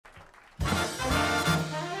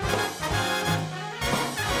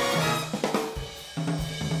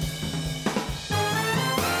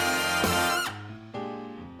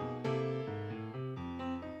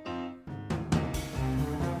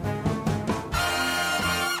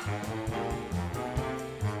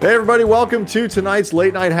Hey, everybody. Welcome to tonight's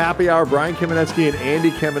Late Night Happy Hour. Brian Kamenetzky and Andy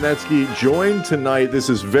Kamenetzky joined tonight. This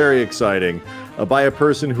is very exciting by a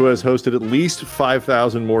person who has hosted at least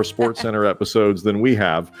 5,000 more SportsCenter episodes than we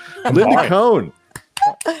have. Linda Cohn.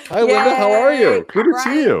 Hi, Linda. How are you? Good to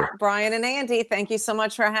see you. Brian and Andy, thank you so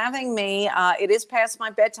much for having me. It is past my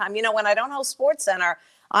bedtime. You know, when I don't host SportsCenter,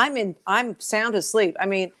 I'm sound asleep. I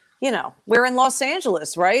mean, you know, we're in Los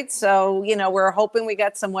Angeles, right? So, you know, we're hoping we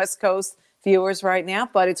got some West Coast viewers right now,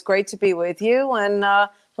 but it's great to be with you, and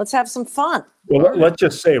let's have some fun. Well, let's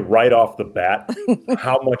just say right off the bat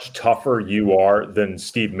how much tougher you are than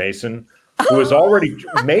Steve Mason, who is already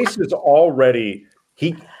Mace is already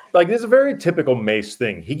this is a very typical Mace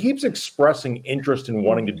thing. He keeps expressing interest in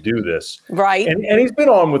wanting to do this. Right. And he's been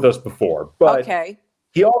on with us before, but okay.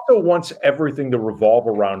 He also wants everything to revolve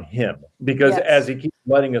around him because as he keeps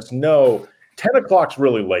letting us know, 10 o'clock's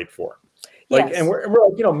really late for him. And we're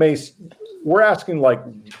like, you know, Mace, we're asking like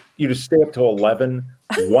you to stay up till 11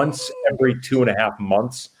 once every 2.5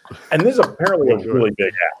 months. And this is apparently a really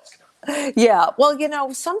big ask. Yeah. Well, you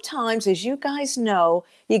know, sometimes, as you guys know,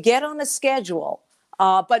 you get on a schedule.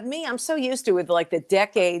 But me, I'm so used to it, like the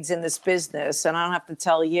decades in this business, and I don't have to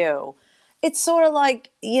tell you. It's sort of like,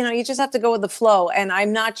 you know, you just have to go with the flow. And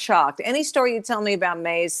I'm not shocked. Any story you tell me about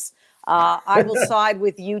Mace, I will side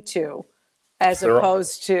with you two as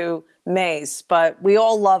opposed to Mace. But we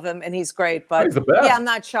all love him, and he's great. But he's the best. Yeah, I'm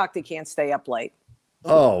not shocked he can't stay up late.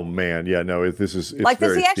 Oh, man. Yeah, no, it's like,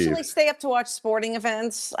 does he actually Steve. stay up to watch sporting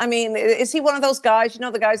events? I mean, is he one of those guys, you know,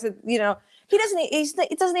 the guys that, you know, he doesn't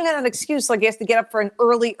even have an excuse like he has to get up for an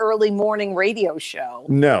early morning radio show.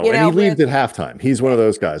 No, and he leaves at halftime. He's one of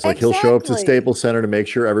those guys. Like he'll show up to Staples Center to make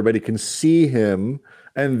sure everybody can see him.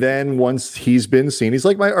 And then once he's been seen, he's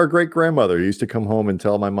like our great grandmother. He used to come home and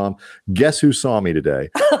tell my mom, "Guess who saw me today?"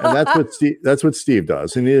 And that's what Steve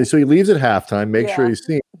does. And so he leaves at halftime, make sure he's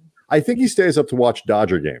seen. I think he stays up to watch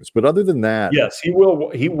Dodger games, but other than that, yes, he will.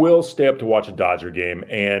 He will stay up to watch a Dodger game,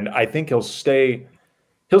 and I think he'll stay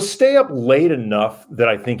up late enough that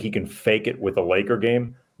I think he can fake it with a Laker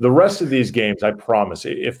game. The rest of these games, I promise,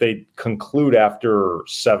 if they conclude after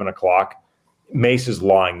 7 o'clock, Mace is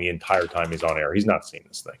lying the entire time he's on air. He's not seen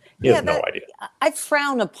this thing. He has no idea. I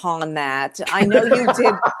frown upon that. I know you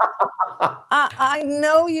did. I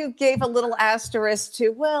know you gave a little asterisk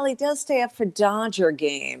to, well, he does stay up for Dodger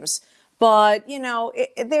games. But, you know,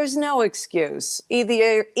 there's no excuse. Either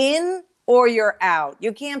you're in or you're out.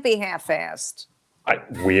 You can't be half-assed.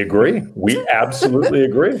 We agree. We absolutely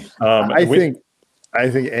agree. I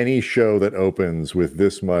think any show that opens with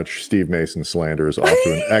this much Steve Mason slander is off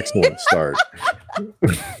to an excellent start.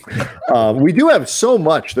 We do have so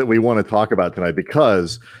much that we want to talk about tonight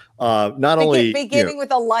because not only beginning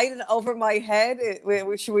with a light over my head.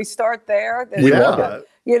 Should we start there?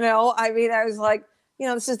 You know, I mean, I was like, you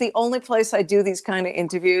know, this is the only place I do these kind of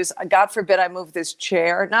interviews. God forbid I move this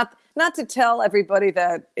chair. Not to tell everybody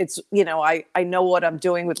that it's, you know, I know what I'm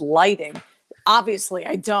doing with lighting. Obviously,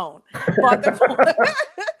 I don't. But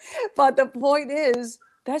the point is,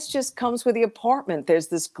 that just comes with the apartment. There's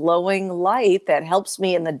this glowing light that helps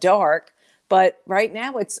me in the dark. But right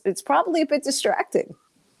now, it's probably a bit distracting.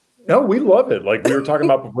 No, we love it. Like we were talking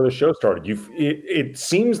about before the show started. It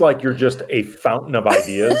seems like you're just a fountain of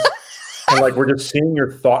ideas. And like we're just seeing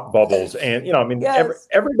your thought bubbles, and you know, I mean,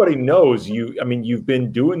 everybody knows you. I mean, you've been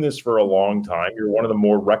doing this for a long time. You're one of the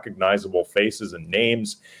more recognizable faces and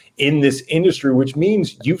names in this industry, which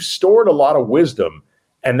means you've stored a lot of wisdom,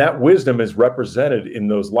 and that wisdom is represented in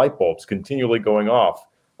those light bulbs continually going off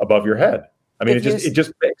above your head. I mean, it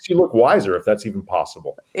just makes you look wiser, if that's even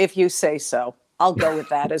possible. If you say so. I'll go with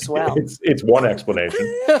that as well. It's one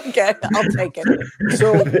explanation. Okay, I'll take it.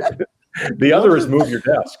 So. The other is move your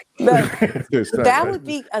desk. That would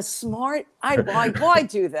be a smart. Why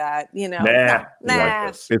do that? You know,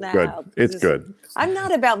 it's good. It's good. I'm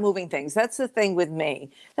not about moving things. That's the thing with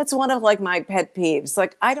me. That's one of like my pet peeves.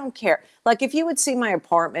 Like I don't care. Like if you would see my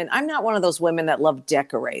apartment, I'm not one of those women that love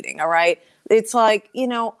decorating. All right, it's like, you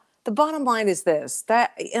know, the bottom line is this: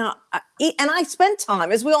 that, you know, and I spend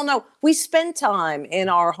time, as we all know, we spend time in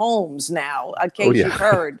our homes now. In case you've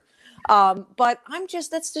heard. But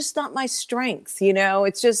that's just not my strength. You know,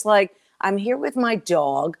 it's just like, I'm here with my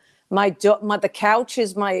dog. The couch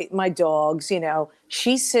is my dog's, you know,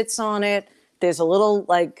 she sits on it. There's a little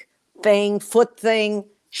like foot thing.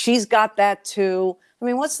 She's got that too. I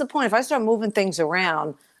mean, what's the point? If I start moving things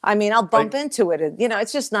around, I mean, I'll bump into it. And, you know,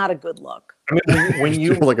 it's just not a good look. I mean, when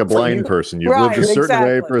you like a blind person, you've lived a certain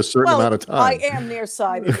way for a certain amount of time. I am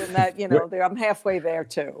nearsighted in that, you know, I'm halfway there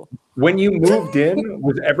too. When you moved in,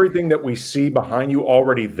 was everything that we see behind you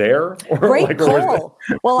already there? Great call.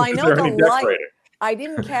 Well, I know the light. I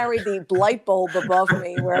didn't carry the light bulb above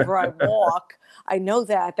me wherever I walk. I know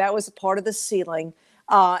that was a part of the ceiling,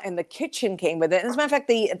 and the kitchen came with it. As a matter of fact,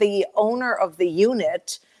 the owner of the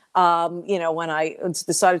unit, when I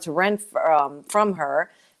decided to rent from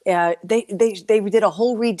her, they did a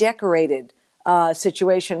whole redecorated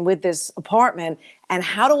situation with this apartment. And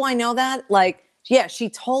how do I know that? Like, yeah, she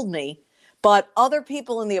told me, but other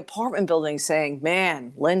people in the apartment building saying,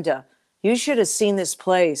 man, Linda, you should have seen this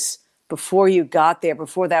place before you got there,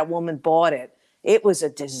 before that woman bought it. It was a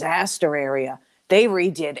disaster area. They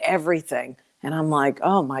redid everything. And I'm like,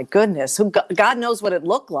 oh my goodness, God knows what it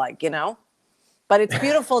looked like, but it's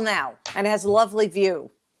beautiful now and it has a lovely view.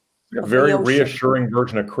 A very reassuring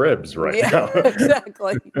version of Cribs now.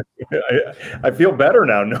 Exactly. I feel better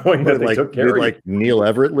now knowing that they took care of it. Like Neil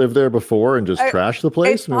Everett lived there before and just trashed the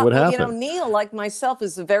place? What happened? Neil, like myself,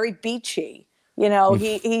 is very beachy. He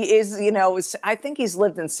is, I think he's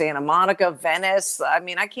lived in Santa Monica, Venice. I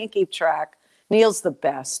mean, I can't keep track. Neil's the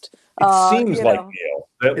best. It seems like Neil.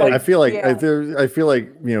 I feel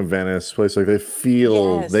like Venice, place like they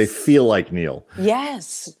feel like Neil.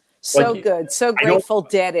 Yes. So good, so Grateful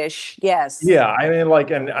Dead-ish. Yes. Yeah, I mean,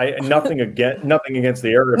 and nothing against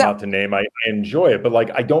the area I'm about to name. I enjoy it, but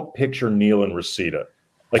I don't picture Neil and Reseda.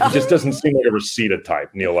 He just doesn't seem like a Reseda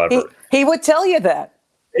type, Neil Everett. He would tell you that.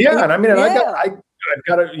 Yeah, and I mean, I've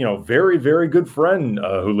got a very, very good friend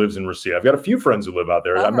who lives in Reseda. I've got a few friends who live out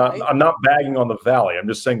there. I'm not bagging on the valley. I'm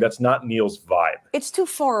just saying that's not Neil's vibe. It's too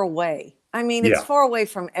far away. I mean, it's far away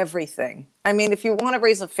from everything. I mean, if you want to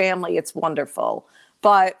raise a family, it's wonderful.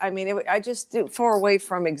 But I mean, I just far away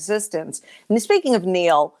from existence. And speaking of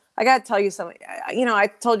Neil, I got to tell you something. I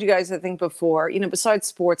told you guys, I think before, besides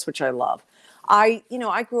sports, which I love, I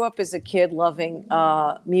grew up as a kid loving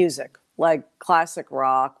music, like classic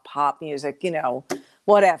rock, pop music,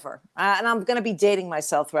 whatever. And I'm going to be dating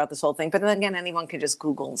myself throughout this whole thing. But then again, anyone can just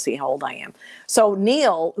Google and see how old I am. So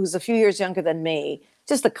Neil, who's a few years younger than me,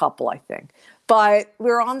 just a couple, I think. But we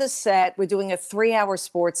were on the set. We're doing a 3-hour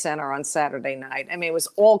SportsCenter on Saturday night. I mean, it was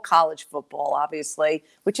all college football, obviously,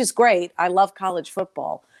 which is great. I love college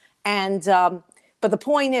football. And but the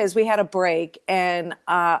point is, we had a break, and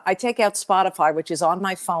I take out Spotify, which is on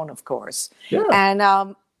my phone, of course. Yeah.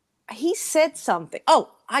 And he said something. Oh,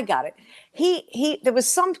 I got it. There was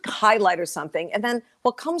some highlight or something, and then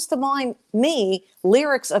what comes to mind,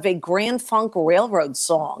 lyrics of a Grand Funk Railroad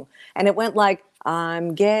song, and it went like,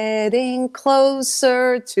 I'm getting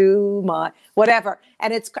closer to my whatever.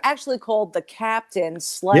 And it's actually called The Captain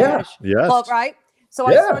 / Club, right? So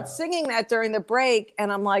I started singing that during the break,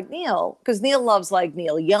 and I'm like, Neil, because Neil loves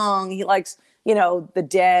Neil Young. He likes, the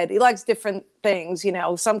Dead. He likes different things,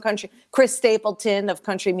 some country, Chris Stapleton of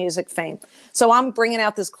country music fame. So I'm bringing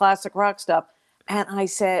out this classic rock stuff. And I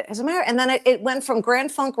said, as a matter, and then it went from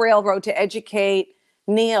Grand Funk Railroad to educate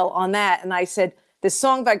Neil on that. And I said, this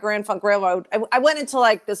song by Grand Funk Railroad, I went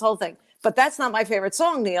into this whole thing, but that's not my favorite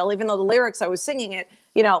song, Neil, even though the lyrics, I was singing it,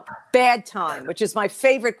 Bad Time, which is my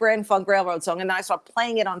favorite Grand Funk Railroad song. And I started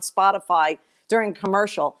playing it on Spotify during a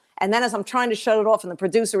commercial. And then as I'm trying to shut it off and the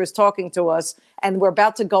producer is talking to us and we're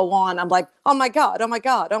about to go on, I'm like, oh my God, oh my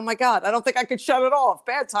God, oh my God. I don't think I could shut it off.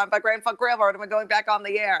 Bad Time by Grand Funk Railroad. And we're going back on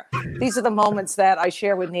the air. These are the moments that I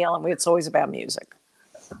share with Neil, and it's always about music.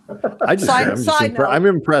 I'm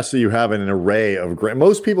impressed that you have an array of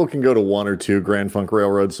most people can go to one or two Grand Funk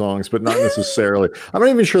Railroad songs, but not necessarily. I'm not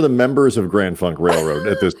even sure the members of Grand Funk Railroad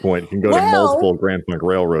at this point can go to multiple Grand Funk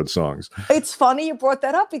Railroad songs. It's funny you brought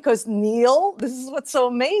that up because Neil, this is what's so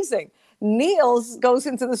amazing. Neil goes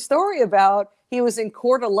into the story about he was in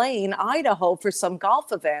Coeur d'Alene, Idaho for some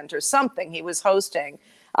golf event or something he was hosting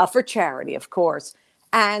for charity, of course.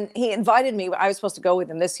 And he invited me. I was supposed to go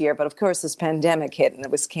with him this year, but of course this pandemic hit and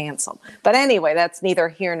it was canceled. But anyway, that's neither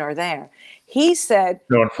here nor there. He said,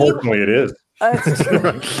 "No, unfortunately, it is."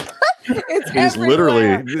 He's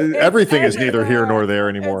literally everything is neither here nor there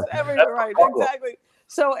anymore. It's everywhere, right? Exactly.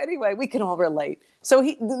 So anyway, we can all relate. So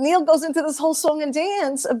Neil goes into this whole song and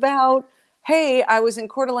dance about, hey, I was in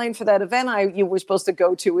Coeur d'Alene for that event you were supposed to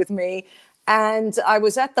go to with me, and I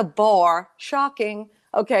was at the bar. Shocking.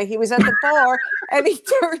 Okay, he was at the bar and he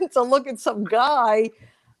turned to look at some guy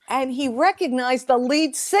and he recognized the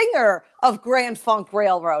lead singer of Grand Funk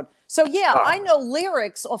Railroad. So I know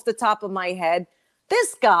lyrics off the top of my head.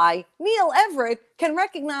 This guy, Neil Everett, can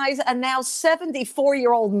recognize a now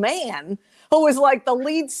 74-year-old man who is like the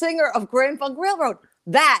lead singer of Grand Funk Railroad.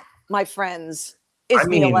 That, my friends, is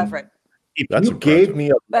Neil Everett. If you gave me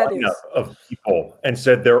a lineup of people and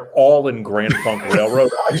said they're all in Grand Funk Railroad,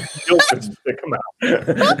 I still couldn't pick them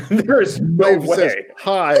out. There is no way. Says,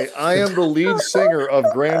 hi, I am the lead singer of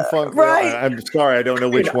Grand Funk Railroad. I'm sorry, I don't know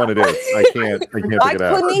which one it is. I can't pick it out. I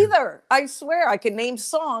couldn't either. I swear, I could name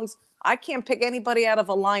songs. I can't pick anybody out of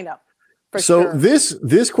a lineup. So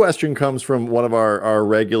this question comes from one of our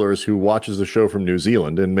regulars who watches the show from New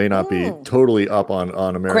Zealand and may not be totally up on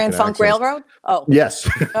American Grand Funk accents. Railroad. Oh yes.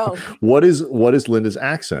 Oh, what is Linda's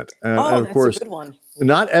accent? And of that's course, a good one.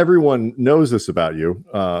 Not everyone knows this about you.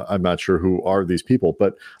 I'm not sure who are these people,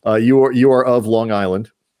 but you are of Long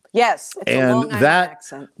Island. Yes, it's a Long Island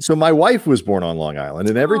accent. So my wife was born on Long Island,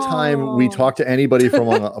 and every time we talk to anybody from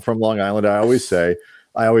Long Island, I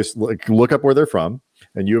always look up where they're from.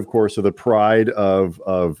 And you, of course, are the pride of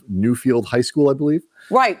Newfield High School, I believe.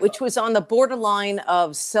 Right, which was on the borderline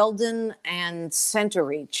of Selden and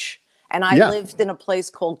Centereach. And I lived in a place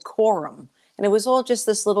called Coram. And it was all just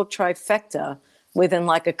this little trifecta within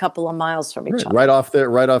like a couple of miles from each other. Right off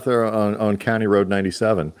there on County Road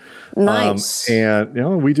 97. Nice.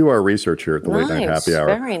 And we do our research here at the Late Night Happy Hour.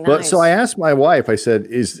 Very nice. But so I asked my wife, I said,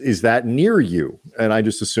 is that near you? And I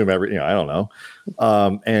just assume I don't know.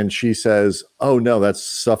 And she says, oh no, that's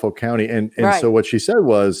Suffolk County. And so what she said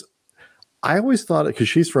was, I always thought, because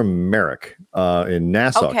she's from Merrick in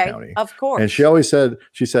Nassau County. Of course. And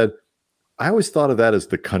she said, I always thought of that as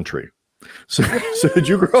the country. So did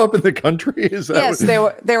you grow up in the country? Yes,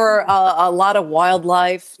 there were a lot of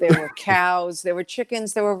wildlife. There were cows, there were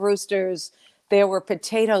chickens, there were roosters, there were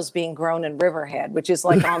potatoes being grown in Riverhead, which is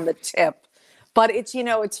like on the tip. But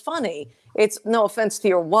it's funny. It's no offense to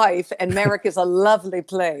your wife, and Merrick is a lovely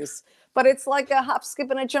place, but it's like a hop,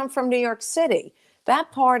 skip, and a jump from New York City.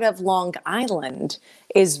 That part of Long Island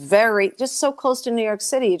is just so close to New York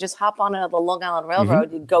City. You just hop on the Long Island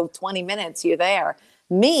Railroad, you go 20 minutes, you're there.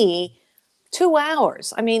 Me, 2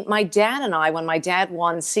 hours. I mean, my dad and I, when my dad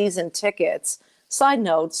won season tickets, side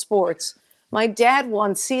note, sports, my dad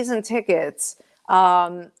won season tickets.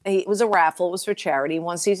 It was a raffle. It was for charity. He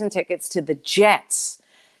won season tickets to the Jets.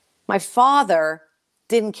 My father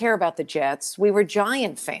didn't care about the Jets. We were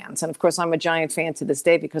Giant fans. And of course, I'm a Giant fan to this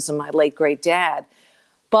day because of my late great dad.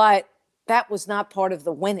 But that was not part of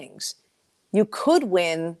the winnings. You could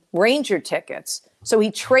win Ranger tickets. So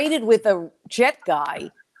he traded with a Jet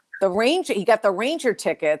guy. He got the Ranger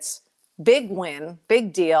tickets. Big win,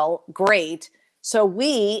 big deal, great. So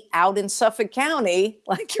we, out in Suffolk County,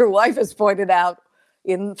 like your wife has pointed out,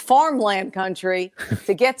 in farmland country,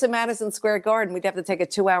 to get to Madison Square Garden, we'd have to take a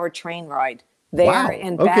 2-hour train ride there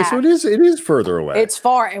and back. Okay, so it is further away. It's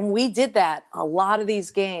far, and we did that a lot of these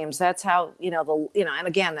games. That's how and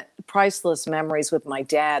again, priceless memories with my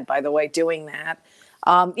dad. By the way, doing that,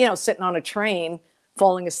 sitting on a train,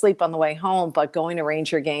 falling asleep on the way home, but going to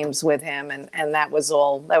Ranger games with him, and that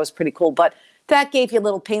was pretty cool. But that gave you a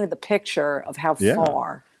little painted the picture of how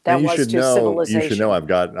far. That was to civilization. You should know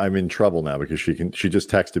I'm in trouble now because she just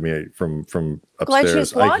texted me from upstairs. Glad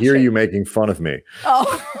she's I hear you making fun of me.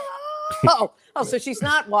 Oh, so she's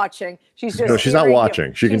not watching. She's just she's not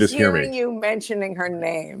watching. She can just hear me. Hearing you mentioning her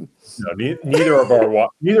name. No, neither of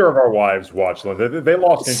our wives watch. They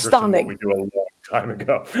lost interest in what we do a long time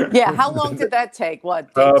ago. Yeah, how long did that take? What?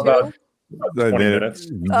 About 20 minutes.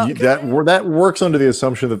 That works under the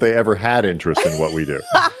assumption that they ever had interest in what we do.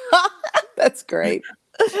 That's great.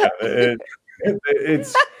 Yeah,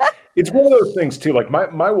 it's one of those things too. Like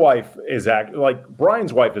my wife is like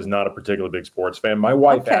Brian's wife is not a particularly big sports fan. My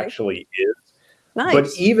wife actually is. Nice. But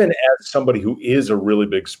even as somebody who is a really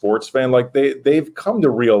big sports fan, like they've come to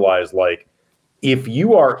realize, like, if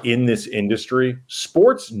you are in this industry,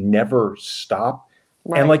 sports never stop.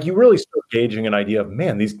 Right. And like you really start gauging an idea of,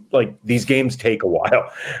 man, these games take a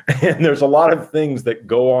while. And there's a lot of things that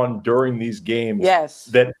go on during these games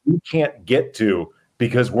that we can't get to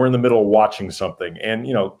because we're in the middle of watching something. And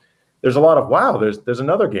there's a lot of there's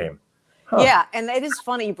another game. Huh. Yeah, and it is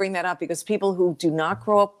funny you bring that up because people who do not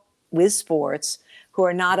grow up with sports, who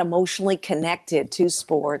are not emotionally connected to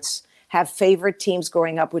sports, have favorite teams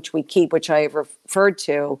growing up, which I have referred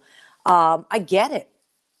to. I get it.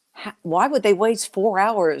 Why would they waste 4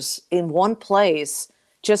 hours in one place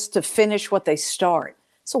just to finish what they start?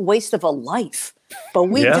 It's a waste of a life. But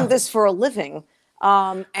we do this for a living.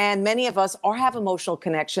 And many of us have emotional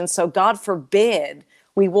connections. So God forbid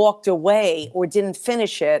we walked away or didn't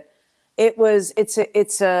finish it.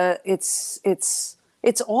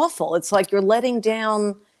 It's awful. It's like you're letting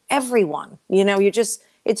down everyone. It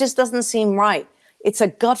just doesn't seem right. It's a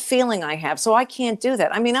gut feeling I have. So I can't do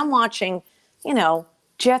that. I mean, I'm watching,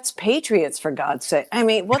 Jets Patriots, for God's sake. I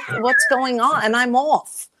mean, what's going on? And I'm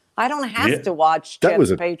off. I don't have to watch That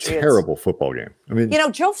was a Patriots. terrible football game. I mean,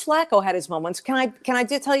 Joe Flacco had his moments. Can I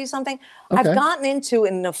tell you something? Okay. I've gotten into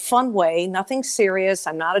in a fun way, nothing serious.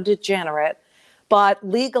 I'm not a degenerate, but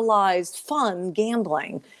legalized fun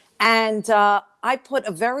gambling. And I put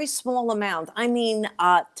a very small amount. I mean,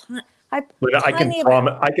 I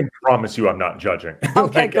can promise you I'm not judging.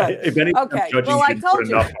 Okay, good. If anything, okay. I'm judging, well, I told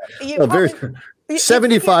you.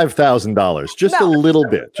 $75,000, just a little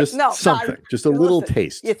bit, just something, just a little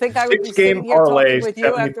taste. You think I would be sitting here talking with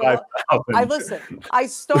you after? I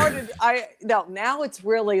started. Now it's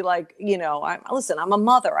really like I'm a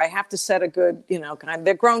mother. I have to set a good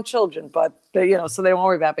they're grown children, but so they won't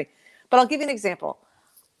worry about me. But I'll give you an example.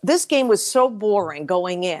 This game was so boring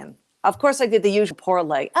going in. Of course, I did the usual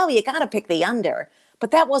parlay. Oh, you got to pick the under.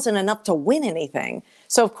 But that wasn't enough to win anything.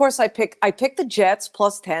 So, of course, I picked the Jets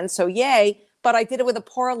plus 10. So, yay. But I did it with a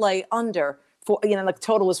parlay under. The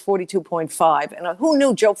total was 42.5. And who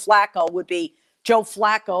knew Joe Flacco would be Joe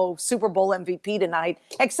Flacco, Super Bowl MVP tonight,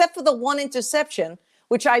 except for the one interception,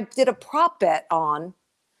 which I did a prop bet on,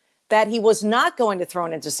 that he was not going to throw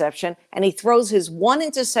an interception. And he throws his one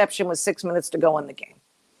interception with 6 minutes to go in the game.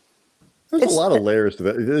 There's a lot of layers to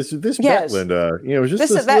that. This bet, Linda,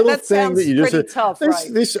 just this little thing that you just said. Tough,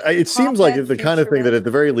 it seems like the kind of thing that at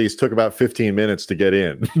the very least took about 15 minutes to get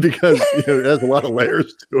in because it has a lot of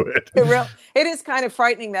layers to it. It is kind of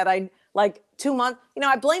frightening that 2 months,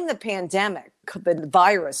 I blame the pandemic, the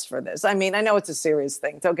virus for this. I mean, I know it's a serious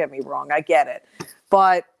thing. Don't get me wrong. I get it.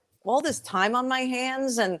 But all this time on my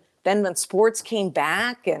hands, and then when sports came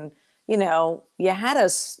back and, you had to,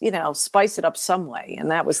 spice it up some way.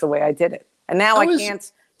 And that was the way I did it. And now I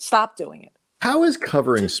can't stop doing it. How has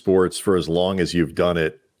covering sports for as long as you've done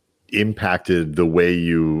it impacted the way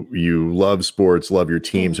you love sports, love your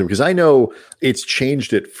teams? Because I know it's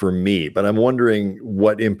changed it for me, but I'm wondering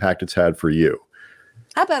what impact it's had for you.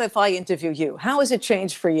 How about if I interview you? How has it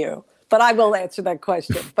changed for you? But I will answer that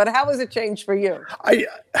question. But how has it changed for you?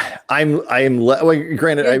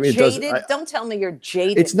 Granted, you're jaded. Don't tell me you're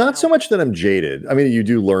jaded. It's not so much that I'm jaded. I mean, you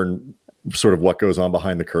do learn sort of what goes on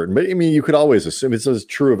behind the curtain, but I mean, you could always assume it's as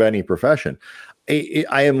true of any profession.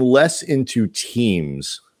 I am less into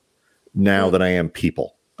teams now than I am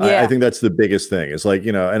people. I think that's the biggest thing. It's like,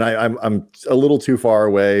 and I'm a little too far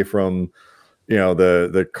away from,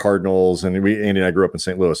 the Cardinals, and Andy and I grew up in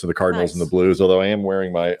St. Louis, so the Cardinals and the Blues, although I am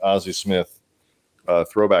wearing my Ozzie Smith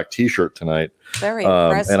throwback t-shirt tonight. Very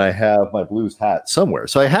impressive. And I have my Blues hat somewhere.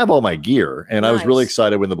 So I have all my gear, and I was really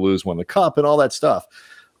excited when the Blues won the cup and all that stuff.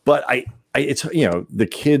 But it's, the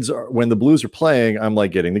kids when the Blues are playing, I'm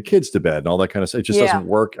like getting the kids to bed and all that kind of stuff. It just doesn't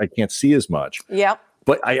work. I can't see as much. Yep.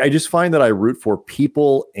 But I just find that I root for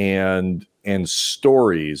people and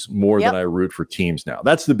stories more than I root for teams now.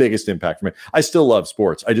 That's the biggest impact for me. I still love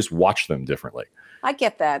sports. I just watch them differently. I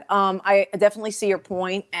get that. I definitely see your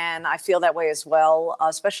point, and I feel that way as well,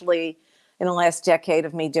 especially in the last decade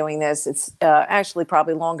of me doing this. It's actually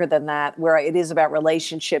probably longer than that, where it is about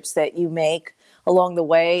relationships that you make along the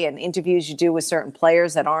way and interviews you do with certain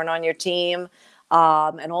players that aren't on your team.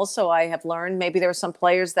 And also I have learned maybe there are some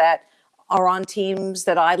players that are on teams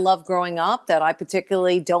that I love growing up that I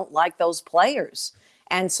particularly don't like those players.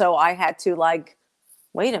 And so I had to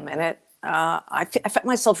wait a minute. I found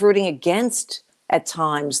myself rooting against at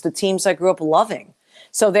times the teams I grew up loving.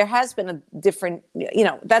 So there has been a different,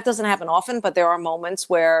 that doesn't happen often, but there are moments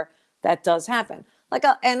where that does happen.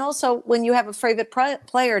 And also when you have a favorite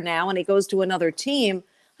player now and he goes to another team,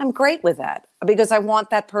 I'm great with that because I want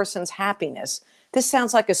that person's happiness. This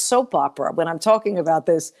sounds like a soap opera when I'm talking about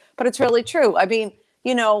this, but it's really true. I mean,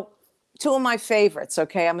 two of my favorites,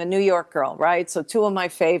 okay, I'm a New York girl, right? So two of my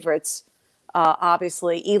favorites,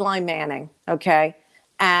 obviously Eli Manning, okay,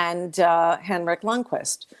 and Henrik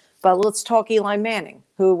Lundqvist. But let's talk Eli Manning,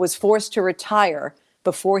 who was forced to retire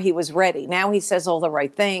before he was ready. Now he says all the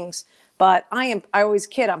right things, but I always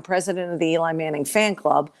kid, I'm president of the Eli Manning fan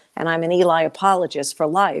club, and I'm an Eli apologist for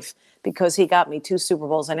life because he got me 2 Super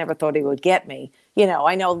Bowls I never thought he would get me.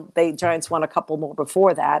 I know the Giants won a couple more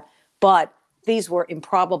before that, but these were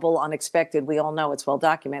improbable, unexpected. We all know it's well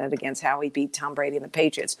documented against how he beat Tom Brady and the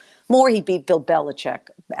Patriots. More, he beat Bill Belichick,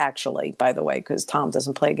 actually, by the way, because Tom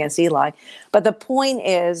doesn't play against Eli. But the point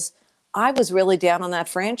is, I was really down on that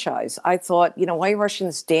franchise. I thought, why are you rushing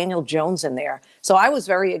this Daniel Jones in there? So I was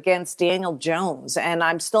very against Daniel Jones, and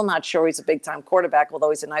I'm still not sure he's a big-time quarterback, although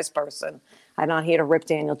he's a nice person. I'm not here to rip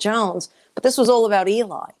Daniel Jones, but this was all about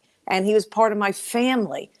Eli, and he was part of my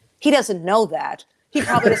family. He doesn't know that. He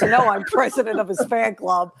probably doesn't know I'm president of his fan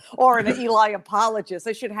club or an Eli apologist.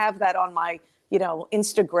 I should have that on my,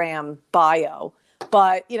 Instagram bio.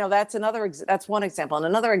 But, that's one example. And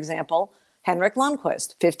another example, Henrik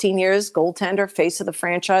Lundqvist, 15 years, goaltender, face of the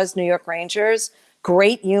franchise, New York Rangers,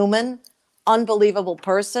 great human, unbelievable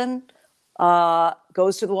person,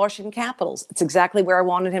 goes to the Washington Capitals. It's exactly where I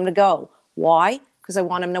wanted him to go. Why? Because I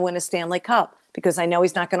want him to win a Stanley Cup, because I know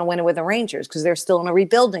he's not going to win it with the Rangers because they're still in a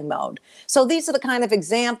rebuilding mode. So these are the kind of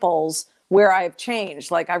examples where I've changed.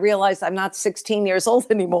 Like, I realized I'm not 16 years old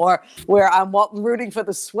anymore, where I'm rooting for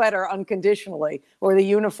the sweater unconditionally or the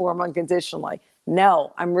uniform unconditionally.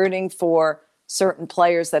 No, I'm rooting for certain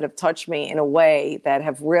players that have touched me in a way that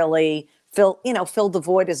have really filled the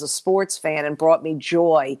void as a sports fan and brought me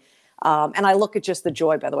joy. And I look at just the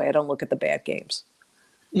joy, by the way. I don't look at the bad games.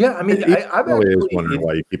 Yeah, I mean, I've really is wondering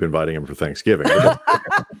why you keep inviting him for Thanksgiving.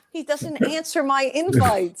 He doesn't answer my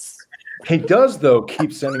invites. He does, though,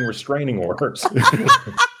 keep sending restraining orders.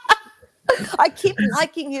 I keep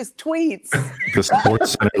liking his tweets. The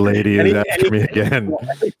SportsCenter lady is after me again.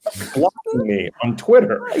 Blocking me on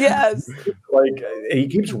Twitter. Yes. Like, he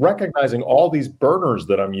keeps recognizing all these burners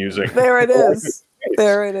that I'm using. There it is.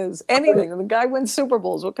 There it is. Anything. The guy wins Super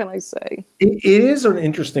Bowls. What can I say? It is an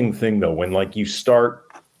interesting thing, though, when like you start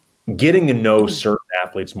getting to know certain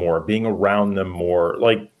athletes more, being around them more.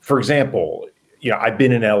 Like, for example, I've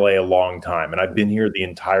been in LA a long time, and I've been here the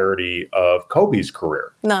entirety of Kobe's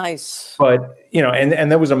career. Nice. But,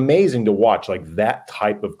 and that was amazing to watch, like, that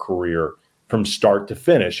type of career from start to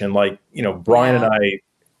finish. And like, Brian and I,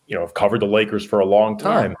 have covered the Lakers for a long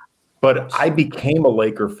time, but I became a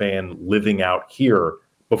Laker fan living out here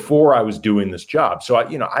before I was doing this job. So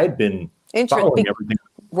I had been following everything.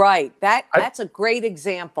 Right. That's a great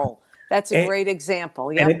example. That's a great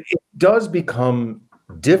example. Yeah. And it does become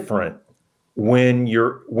different when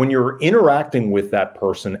you're interacting with that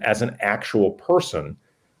person as an actual person.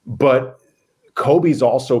 But Kobe's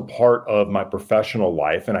also part of my professional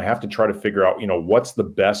life, and I have to try to figure out, what's the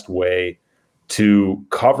best way to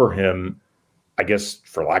cover him, I guess,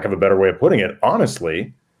 for lack of a better way of putting it,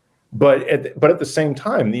 honestly. But at the same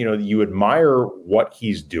time, you admire what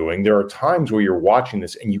he's doing. There are times where you're watching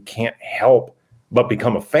this and you can't help but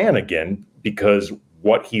become a fan again, because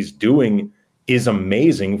what he's doing is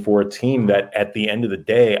amazing for a team that at the end of the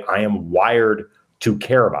day, I am wired to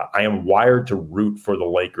care about. I am wired to root for the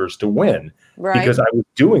Lakers to win, because I was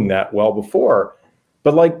doing that well before.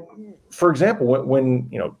 But like, for example, when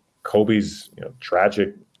Kobe's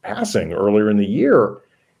tragic passing earlier in the year,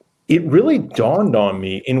 it really dawned on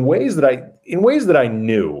me in ways that I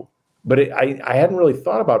knew, but I hadn't really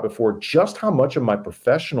thought about before, just how much of my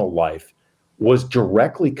professional life was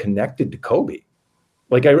directly connected to Kobe.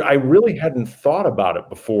 Like, I really hadn't thought about it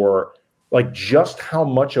before, like just how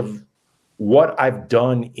much of what I've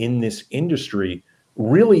done in this industry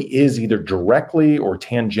really is either directly or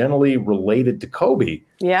tangentially related to Kobe.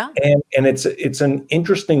 Yeah. And it's an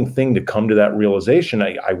interesting thing to come to that realization.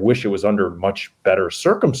 I wish it was under much better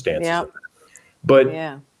circumstances. Yeah.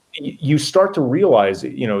 But you start to realize,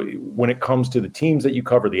 when it comes to the teams that you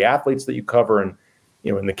cover, the athletes that you cover, and,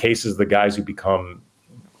 in the cases of the guys who become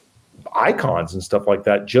icons and stuff like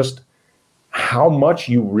that, just how much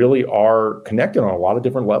you really are connected on a lot of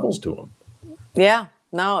different levels to them. Yeah.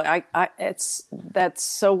 No, that's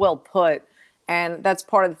so well put. And that's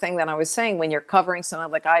part of the thing that I was saying, when you're covering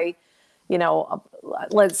someone like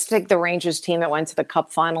let's take the Rangers team that went to the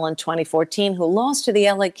Cup final in 2014, who lost to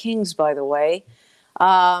the LA Kings, by the way.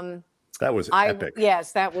 That was epic.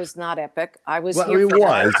 Yes, that was not epic. I was not in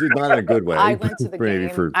a good way. I went to the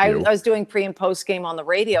game. I was doing pre and post game on the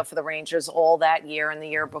radio for the Rangers all that year and the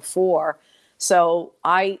year before. So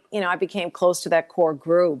I became close to that core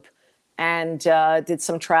group, and did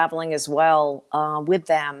some traveling as well with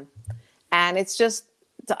them. And it's just,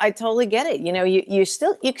 I totally get it. Here's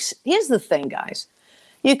the thing, guys.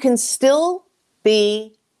 You can still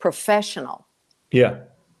be professional. Yeah.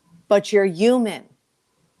 But you're human.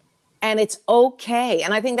 And it's okay.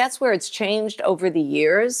 And I think that's where it's changed over the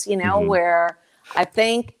years, where I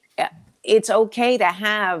think it's okay to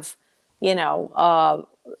have,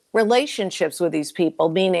 relationships with these people,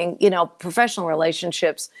 meaning, professional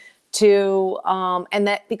relationships, and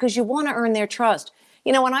that because you want to earn their trust.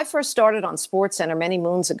 When I first started on SportsCenter many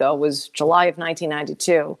moons ago, was July of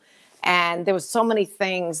 1992. And there was so many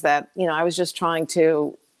things that, I was just trying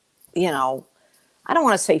to, I don't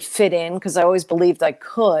want to say fit in, because I always believed I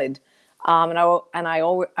could. And I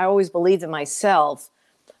always believed in myself.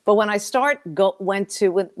 But when I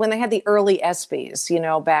when they had the early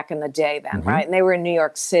ESPYs, back in the day then, right? And they were in New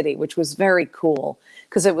York City, which was very cool,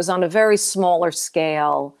 because it was on a very smaller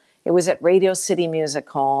scale. It was at Radio City Music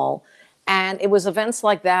Hall. And it was events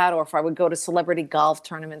like that, or if I would go to celebrity golf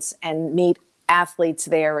tournaments and meet athletes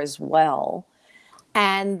there as well.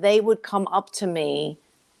 And they would come up to me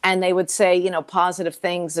and they would say, you know, positive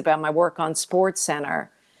things about my work on SportsCenter.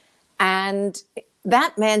 And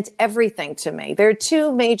that meant everything to me. There are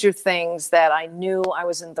two major things that I knew I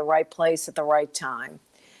was in the right place at the right time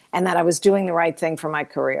and that I was doing the right thing for my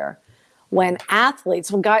career. When athletes,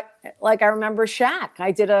 like I remember Shaq,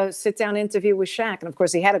 I did a sit-down interview with Shaq. And of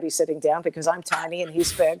course, he had to be sitting down because I'm tiny and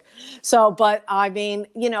he's big. So, but I mean,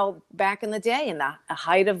 you know, back in the day, in the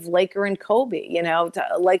height of Laker and Kobe, you know,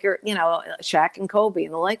 Shaq and Kobe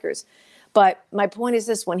and the Lakers. But my point is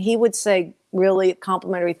this, when he would say really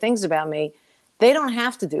complimentary things about me, they don't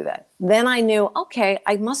have to do that. Then I knew, okay,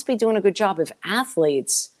 I must be doing a good job if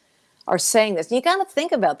athletes are saying this. And you got to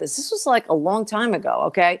think about this. This was like a long time ago,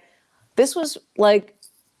 okay? This was like,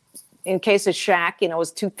 in case of Shaq, you know, it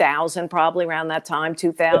was 2000, probably around that time,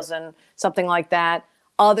 2000, something like that.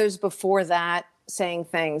 Others before that saying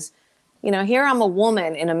things. You know, here I'm a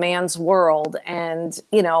woman in a man's world. And,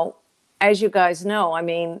 you know, as you guys know, I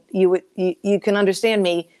mean, you can understand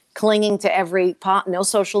me clinging to every, no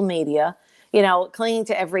social media, you know, clinging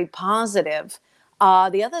to every positive.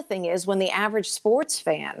 The other thing is when the average sports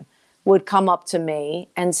fan would come up to me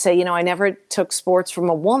and say, you know, I never took sports from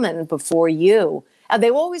a woman before you. They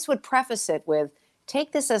always would preface it with,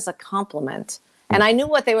 take this as a compliment. And I knew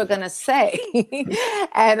what they were going to say.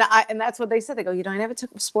 and that's what they said. They go, you know, I never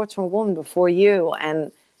took sports from a woman before you.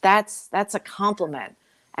 And that's a compliment.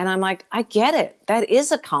 And I'm like, I get it. That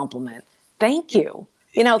is a compliment. Thank you.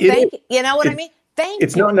 You know, you know what I mean?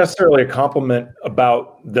 It's not necessarily a compliment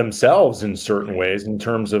about themselves in certain ways in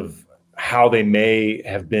terms of how they may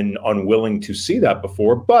have been unwilling to see that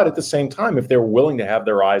before. But at the same time, if they're willing to have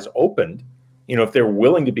their eyes opened, you know, if they're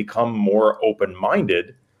willing to become more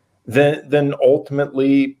open-minded, then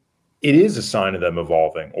ultimately it is a sign of them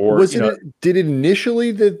evolving. Or did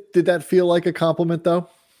initially did that feel like a compliment though?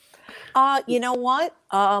 You know what?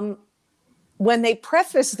 When they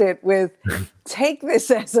prefaced it with, take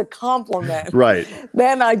this as a compliment, right?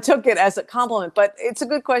 Then I took it as a compliment. But it's a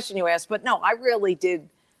good question you asked. But no, I really did.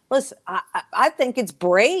 Listen, I think it's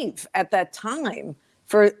brave at that time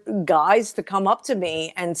for guys to come up to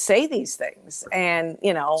me and say these things. And,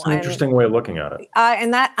 you know, it's an interesting way of looking at it.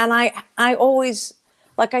 I always,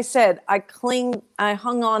 like I said, I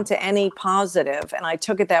hung on to any positive, and I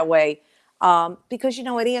took it that way. Because, you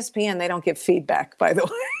know, at ESPN, they don't give feedback, by the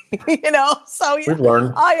way, you know, so we've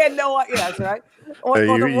learned. I had no idea. Yeah, that's right.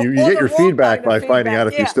 You get your feedback by finding out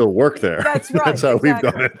if you still work there. That's right. That's how we've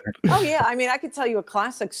done it. Oh, yeah. I mean, I could tell you a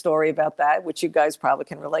classic story about that, which you guys probably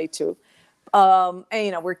can relate to. And,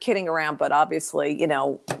 you know, we're kidding around, but obviously, you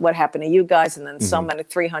know, what happened to you guys and then so many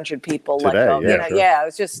 300 people today, let go. Yeah, you know, sure. Yeah,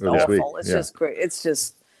 it's just awful. It's just great.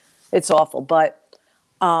 It's awful. But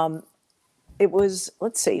it was,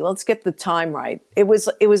 let's get the time right. It was,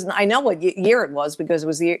 I know what year it was because it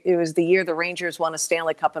was the year the Rangers won a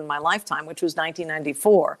Stanley Cup in my lifetime, which was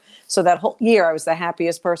 1994. So that whole year I was the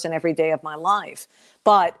happiest person every day of my life.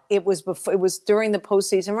 But it was during the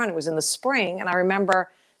postseason run. It was in the spring. And I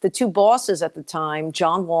remember the two bosses at the time,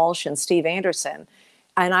 John Walsh and Steve Anderson.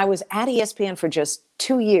 And I was at ESPN for just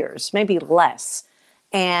 2 years, maybe less.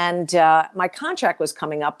 And my contract was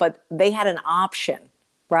coming up, but they had an option,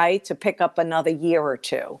 right, to pick up another year or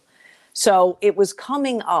two. So it was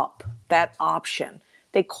coming up, that option.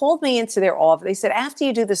 They called me into their office. They said, after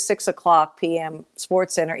you do the 6:00 p.m.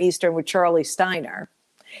 SportsCenter Eastern with Charlie Steiner,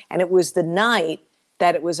 and it was the night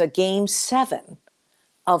that it was a Game 7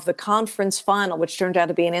 of the conference final, which turned out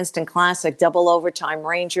to be an instant classic, double overtime,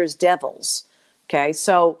 Rangers-Devils. Okay,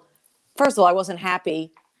 so first of all, I wasn't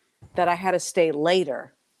happy that I had to stay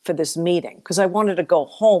later for this meeting because I wanted to go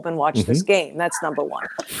home and watch this game. That's number one.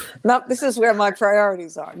 Now, this is where my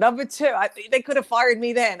priorities are. Number two, they could have fired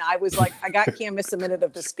me then. I was like, can't miss a minute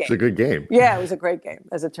of this game. It's a good game. Yeah, it was a great game,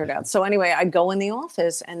 as it turned out. So anyway, I'd go in the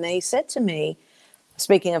office and they said to me,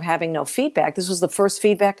 speaking of having no feedback, this was the first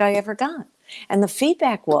feedback I ever got. And the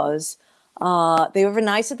feedback was, they were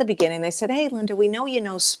nice at the beginning. They said, hey, Linda, we know you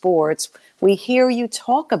know sports. We hear you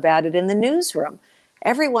talk about it in the newsroom.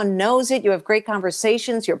 Everyone knows it. You have great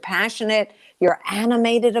conversations. You're passionate. You're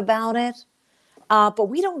animated about it. But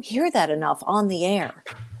we don't hear that enough on the air.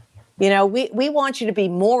 You know, we want you to be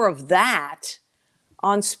more of that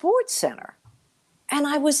on SportsCenter. And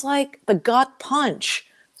I was like, the gut punch.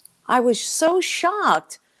 I was so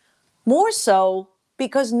shocked, more so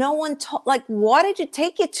because no one like, why did it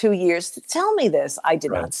take you 2 years to tell me this? I did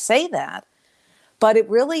not say that. But it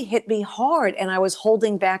really hit me hard, and I was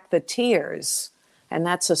holding back the tears. And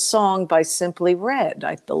that's a song by Simply Red,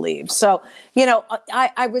 I believe. So, you know,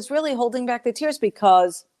 I was really holding back the tears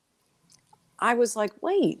because I was like,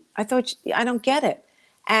 wait, I don't get it.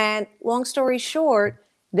 And long story short,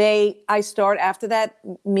 I start after that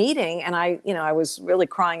meeting, and I was really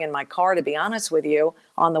crying in my car, to be honest with you,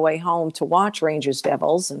 on the way home to watch Rangers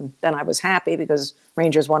Devils. And then I was happy because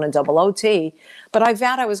Rangers won in double OT. But I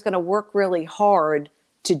vowed I was going to work really hard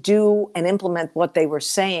to do and implement what they were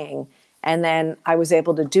saying. And then I was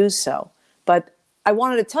able to do so. But I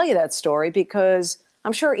wanted to tell you that story because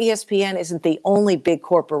I'm sure ESPN isn't the only big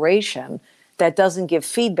corporation that doesn't give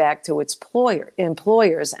feedback to its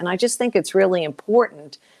employers. And I just think it's really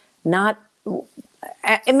important.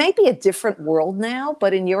 It may be a different world now,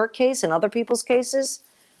 but in your case and other people's cases,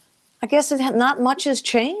 I guess not much has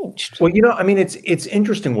changed. Well, I mean, it's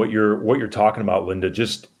interesting what you're talking about, Linda.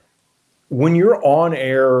 Just when you're on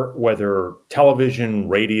air, whether television,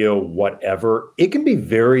 radio, whatever, it can be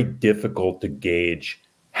very difficult to gauge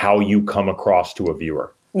how you come across to a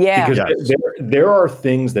viewer. Yeah. Because there are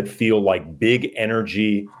things that feel like big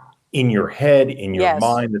energy in your head, in your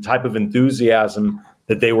mind, the type of enthusiasm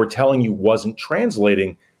that they were telling you wasn't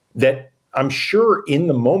translating, that I'm sure in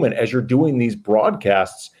the moment as you're doing these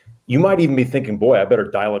broadcasts, you might even be thinking, boy, I better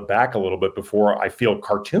dial it back a little bit before I feel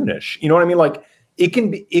cartoonish. You know what I mean? Like it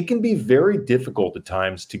can be very difficult at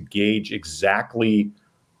times to gauge exactly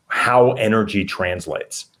how energy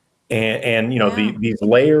translates. And these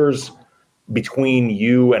layers between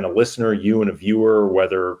you and a listener, you and a viewer,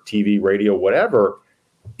 whether TV, radio, whatever,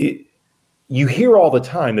 you hear all the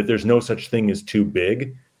time that there's no such thing as too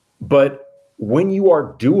big. But when you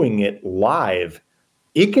are doing it live,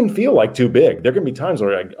 it can feel like too big. There can be times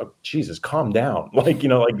where like, oh, Jesus, calm down.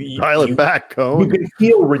 Dial it back, Cohn. You can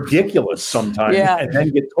feel ridiculous sometimes. Yeah. And then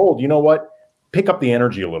you get told, you know what? Pick up the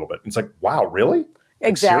energy a little bit. It's like, wow, really?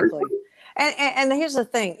 Exactly. Seriously? And here's the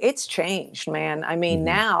thing. It's changed, man. I mean,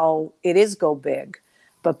 now it is go big.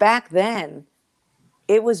 But back then,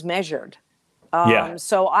 it was measured.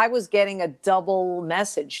 So I was getting a double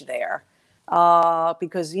message there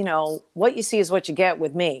because, what you see is what you get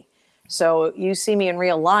with me. So you see me in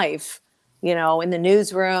real life, in the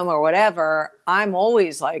newsroom or whatever, I'm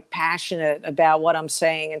always like passionate about what I'm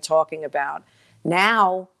saying and talking about.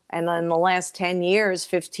 Now, and in the last 10 years,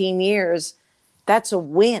 15 years, that's a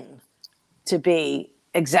win to be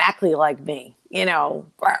exactly like me,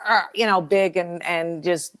 big and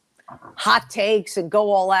just hot takes and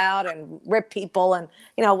go all out and rip people. And,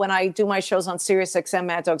 when I do my shows on Sirius XM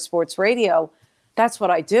Mad Dog Sports Radio, that's what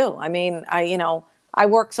I do. I mean, I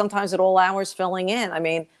work sometimes at all hours filling in. I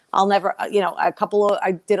mean, I'll never, I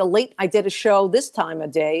did a show this time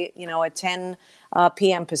of day, at 10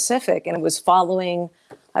 p.m. Pacific, and it was following,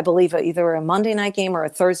 I believe, either a Monday night game or a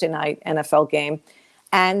Thursday night NFL game.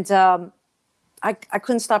 And I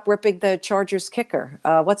couldn't stop ripping the Chargers kicker.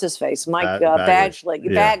 What's his face? Mike Badgley.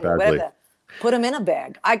 Badgley, whatever. Put him in a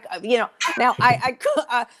bag.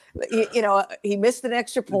 He missed an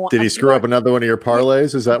extra point. Did he screw up another one of your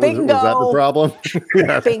parlays? Was that the problem?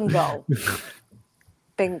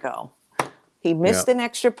 Bingo. He missed an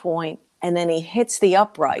extra point, and then he hits the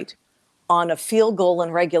upright on a field goal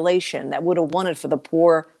in regulation that would have won it for the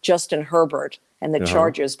poor Justin Herbert and the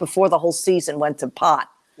Chargers before the whole season went to pot.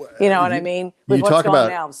 You know what I mean? You talk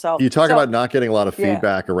about not getting a lot of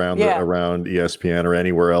feedback around ESPN or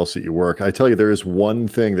anywhere else that you work. I tell you, there is one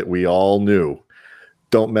thing that we all knew: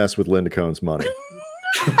 don't mess with Linda Cohn's money.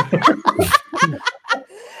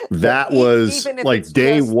 That was like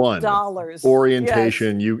day one dollars.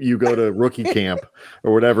 Orientation. Yes. You go to rookie camp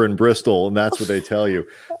or whatever in Bristol, and that's what they tell you.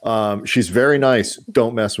 She's very nice.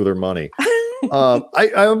 Don't mess with her money.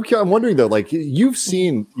 I'm wondering though, like you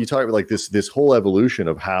talk about like this whole evolution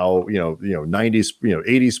of how 90s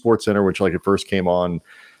 80s SportsCenter, which like it first came on,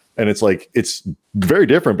 and it's like it's very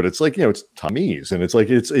different, but it's like it's Tommy's, and it's like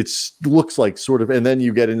it's looks like sort of, and then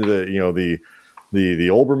you get into the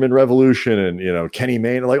Olbermann revolution and Kenny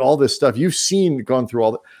Mayne, like all this stuff you've gone through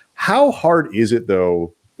all that. How hard is it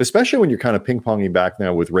though, especially when you're kind of ping-ponging back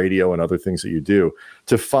now with radio and other things that you do,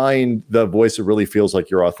 to find the voice that really feels like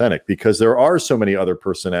you're authentic? Because there are so many other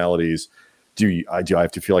personalities. Do I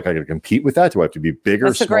have to feel like I can compete with that? Do I have to be bigger,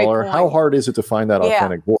 That's smaller? How hard is it to find that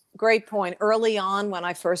authentic voice? Great point. Early on when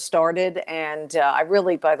I first started, and I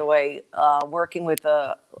really, by the way, working with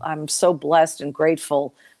I'm so blessed and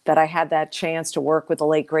grateful that I had that chance to work with the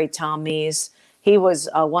late, great Tom Mees. He was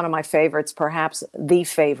one of my favorites, perhaps the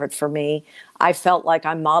favorite for me. I felt like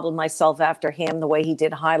I modeled myself after him, the way he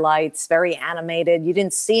did highlights, very animated. You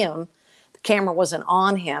didn't see him. The camera wasn't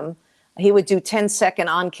on him. He would do 10-second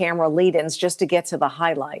on-camera lead-ins just to get to the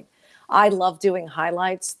highlight. I love doing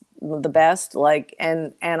highlights the best,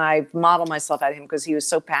 and I modeled myself at him because he was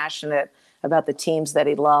so passionate about the teams that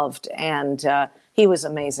he loved, and he was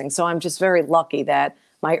amazing. So I'm just very lucky that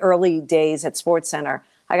my early days at SportsCenter,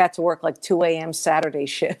 I got to work like 2 a.m. Saturday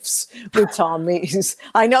shifts with Tom Mees.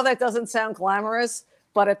 I know that doesn't sound glamorous,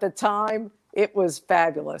 but at the time it was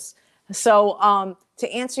fabulous. So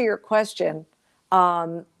to answer your question,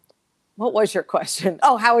 what was your question?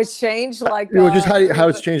 Oh, how it's changed? Like just how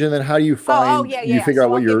it's changed, and then how you find you figure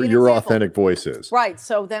out what your authentic voice is. Right.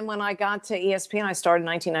 So then when I got to ESPN, I started in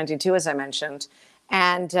 1992, as I mentioned,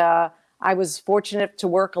 and I was fortunate to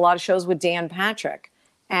work a lot of shows with Dan Patrick.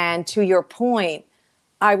 And to your point,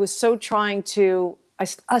 I was so trying to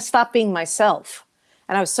I stopped being myself,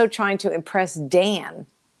 and I was so trying to impress Dan,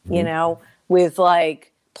 you know, with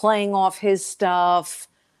like playing off his stuff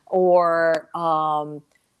or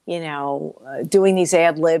doing these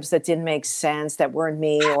ad libs that didn't make sense, that weren't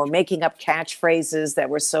me, or making up catchphrases that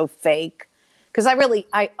were so fake. Because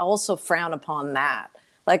I also frown upon that.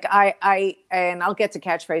 Like and I'll get to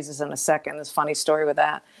catchphrases in a second. There's a funny story with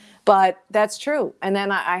that. But that's true. And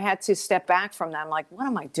then I had to step back from that. I'm like, what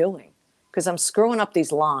am I doing? Because I'm screwing up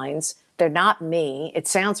these lines. They're not me. It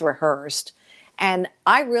sounds rehearsed. And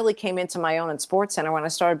I really came into my own in SportsCenter when I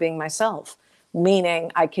started being myself.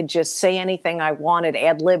 Meaning I could just say anything I wanted,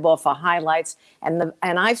 ad lib off of highlights, and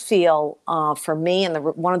I feel for me, and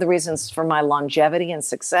one of the reasons for my longevity and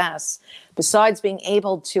success, besides being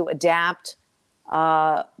able to adapt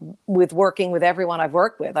with working with everyone I've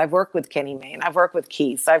worked with Kenny Mayne, I've worked with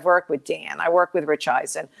Keith, I've worked with Dan, I worked with Rich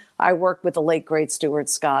Eisen, I worked with the late great Stuart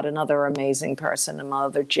Scott, another amazing person,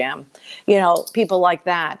 another gem, people like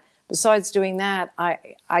that. Besides doing that,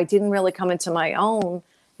 I didn't really come into my own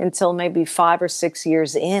until maybe 5 or 6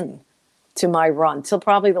 years in to my run, till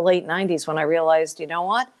probably the late 90s when I realized, you know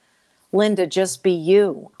what, Linda, just be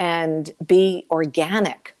you and be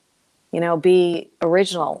organic, be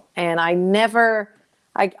original. And I never,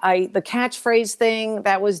 the catchphrase thing,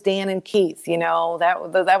 that was Dan and Keith,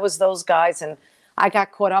 that was those guys. And I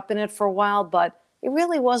got caught up in it for a while, but it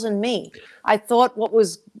really wasn't me. I thought what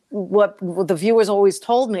the viewers always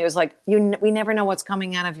told me was like, we never know what's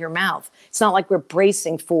coming out of your mouth. It's not like we're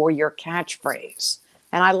bracing for your catchphrase.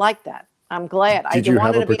 And I like that. I'm glad. Did you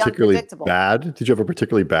have a particularly bad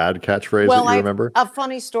catchphrase that you remember? A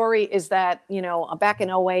funny story is that, back in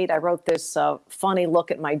 2008, I wrote this funny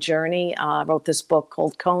look at my journey. I wrote this book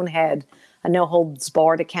called Conehead, a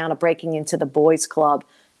no-holds-barred account of breaking into the boys club.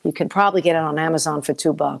 You can probably get it on Amazon for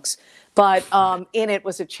 $2. But in it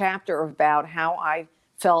was a chapter about how I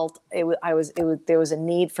felt there was a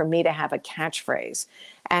need for me to have a catchphrase.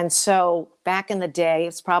 And so back in the day,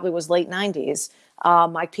 it probably was late 90s,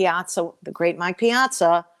 Mike Piazza, the great Mike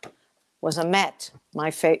Piazza, was a Met.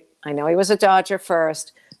 I know he was a Dodger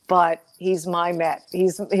first, but he's my Met. He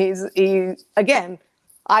again,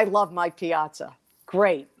 I love Mike Piazza.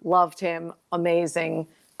 Great. Loved him. Amazing.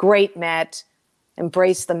 Great Met.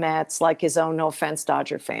 Embraced the Mets like his own, no offense,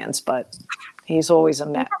 Dodger fans, but he's always a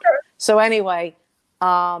Met. So anyway,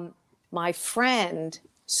 my friend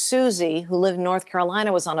Susie, who lived in North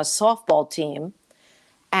Carolina, was on a softball team,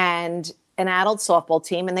 and an adult softball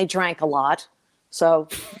team, and they drank a lot. So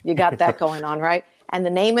you got that going on, right? And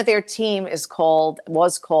the name of their team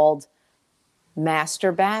was called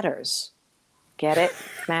Master Batters. Get it?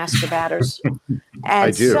 Master Batters. And I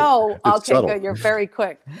do. So, it's okay, subtle. Good. You're very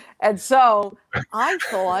quick. And so I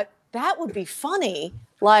thought that would be funny,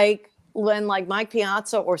 like when Mike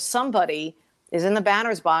Piazza or somebody is in the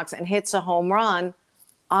batter's box and hits a home run,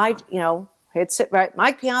 hits it right.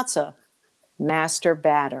 Mike Piazza, Master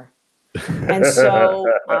Batter. And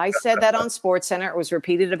so I said that on SportsCenter. It was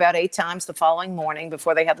repeated about 8 times the following morning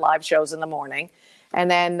before they had live shows in the morning. And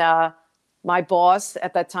then my boss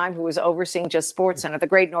at that time, who was overseeing just SportsCenter, the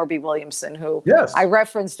great Norby Williamson, who I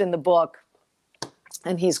referenced in the book,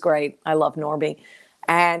 and he's great. I love Norby.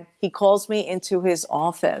 And he calls me into his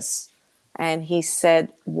office, and he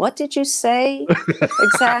said, "What did you say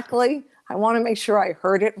exactly? I want to make sure I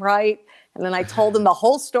heard it right." And then I told him the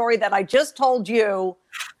whole story that I just told you.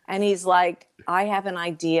 And he's like, "I have an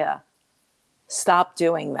idea. Stop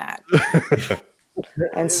doing that."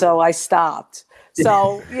 And so I stopped.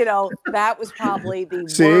 So, that was probably the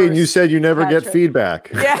worst. See, and you said you never get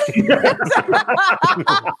feedback. Yeah.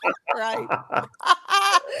 Right.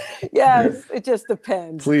 Yes, it just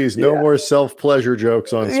depends. Please, no more self-pleasure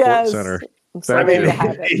jokes on SportsCenter.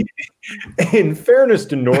 In fairness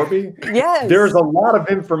to Norby, there's a lot of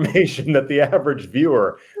information that the average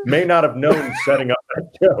viewer may not have known setting up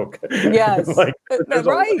that joke. Yes,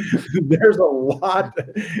 there's a lot.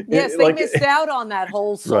 Yes, they missed out on that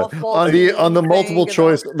whole softball on the multiple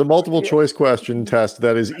choice, the multiple choice question test.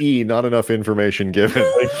 That is not enough information given.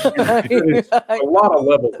 A lot of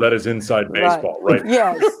levels that is inside baseball, right?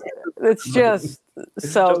 Yes, it's just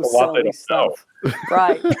So silly stuff.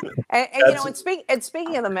 Right. And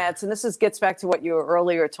speaking of the Mets, and gets back to what you were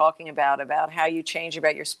earlier talking about how you change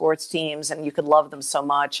about your sports teams and you could love them so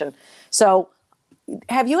much. And so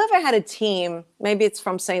have you ever had a team, maybe it's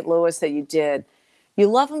from St. Louis that you did, you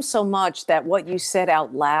love them so much that what you said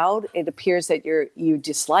out loud, it appears that you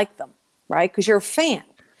dislike them, right? Because you're a fan.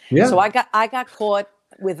 Yeah. So I got caught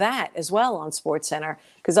with that as well on SportsCenter,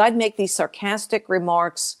 because I'd make these sarcastic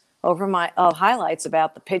remarks over my highlights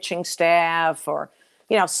about the pitching staff or,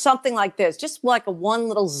 something like this, just like one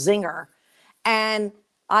little zinger. And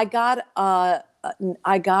I got, and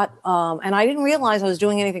I didn't realize I was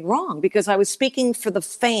doing anything wrong because I was speaking for the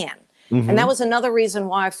fan. Mm-hmm. And that was another reason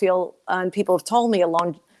why I feel, and people have told me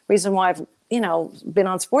reason why I've, been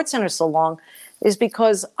on SportsCenter so long is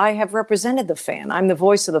because I have represented the fan. I'm the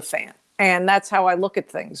voice of the fan. And that's how I look at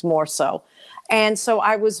things more so. And so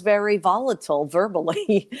I was very volatile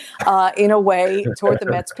verbally in a way toward the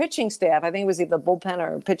Mets pitching staff. I think it was either the bullpen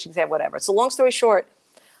or pitching staff, whatever. So long story short,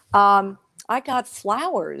 I got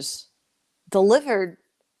flowers delivered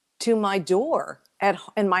to my door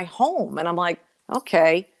in my home. And I'm like,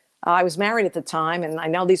 okay. I was married at the time, and I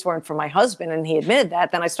know these weren't for my husband, and he admitted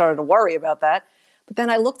that. Then I started to worry about that. But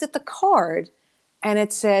then I looked at the card, and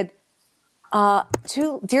it said,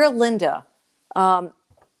 to Dear Linda,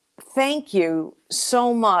 thank you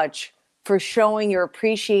so much for showing your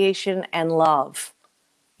appreciation and love.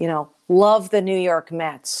 Love the New York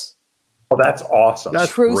Mets. Oh, that's awesome.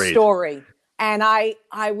 That's true great. Story. And I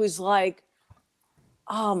was like,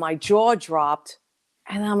 oh, my jaw dropped.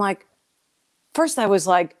 And I'm like, first I was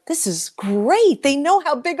like, this is great. They know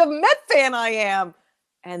how big a Met fan I am.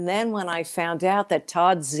 And then when I found out that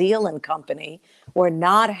Todd Zeal and company were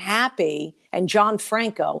not happy, and John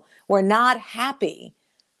Franco were not happy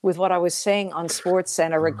with what I was saying on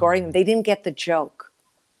SportsCenter regarding them, they didn't get the joke.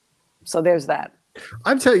 So there's that.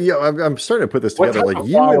 I'm telling you, I'm starting to put this together. Like,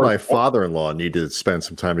 you and my father-in-law need to spend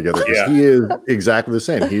some time together, because he is exactly the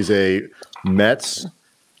same. He's a Mets.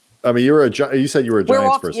 I mean, you said you were a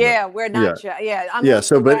Giants person. Yeah, we're not.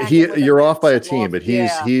 So, but you're off by a team, but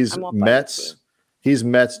he's Mets. He's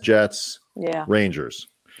Mets, Jets, Rangers.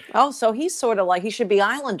 Oh, so he's sort of like, he should be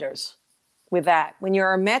Islanders with that. When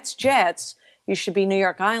you're a Mets, Jets, you should be New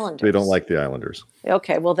York Islanders. They don't like the Islanders.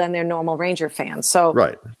 Okay, well then they're normal Ranger fans. So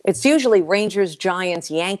right. It's usually Rangers,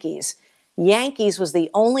 Giants, Yankees. Yankees was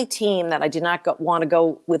the only team that I did not want to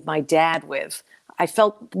go with my dad with. I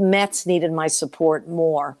felt Mets needed my support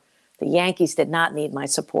more. The Yankees did not need my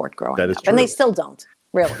support growing up. And they still don't,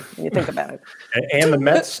 really, when you think about it. And the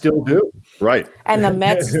Mets still do. Right. And the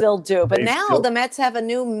Mets still do. But now the Mets have a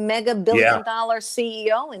new mega billion-dollar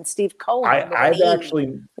CEO in Steve Cohen. I've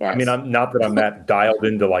actually, I mean, I'm not that I'm that dialed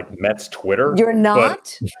into like Mets Twitter. You're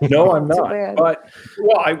not? No, I'm not. But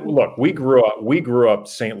look, we grew up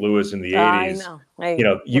St. Louis in the 80s. I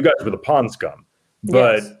know. You guys were the pond scum.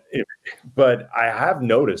 But but I have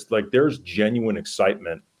noticed, like, there's genuine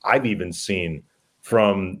excitement I've even seen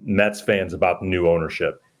from Mets fans about the new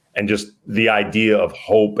ownership and just the idea of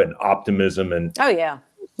hope and optimism. And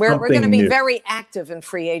we're going to be very active in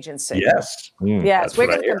free agency. Yes. Yes, we're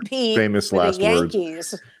going to compete Famous with last the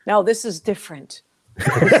Yankees. Words. No, this is different.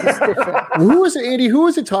 Who was it, Andy? Who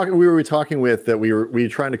was it talking? We were talking with that. We were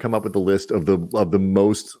trying to come up with the list of the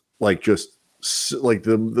most like just like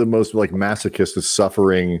the most like masochist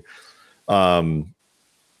suffering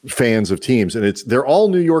fans of teams, and they're all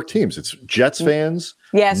New York teams. It's Jets fans,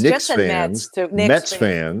 Knicks Jets fans, and Mets, too. Mets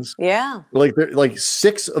fans. Yeah, like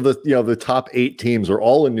 6 of the top 8 teams are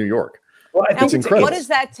all in New York. Well, it's incredible. What does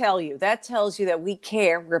that tell you? That tells you that we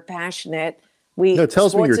care, we're passionate. It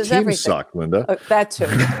tells me your teams suck, Linda. That too.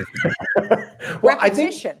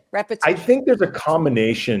 Repetition. I think there's a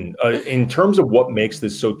combination in terms of what makes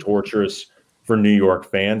this so torturous for New York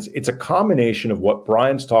fans. It's a combination of what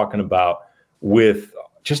Brian's talking about with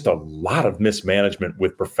just a lot of mismanagement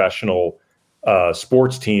with professional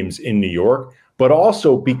sports teams in New York, but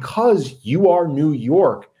also because you are New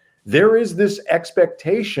York, there is this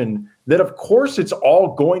expectation that, of course, it's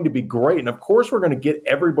all going to be great. And of course, we're going to get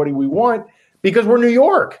everybody we want because we're New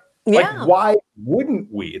York. Yeah. Like, why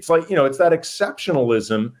wouldn't we? It's like, it's that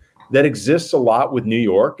exceptionalism that exists a lot with New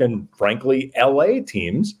York and, frankly, LA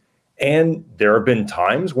teams. And there have been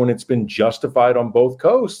times when it's been justified on both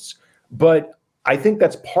coasts. But I think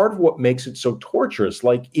that's part of what makes it so torturous.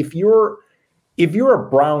 Like, if you're a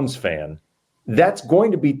Browns fan, that's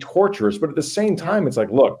going to be torturous. But at the same time, it's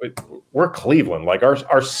like, look, we're Cleveland. Like,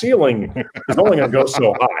 our ceiling is only going to go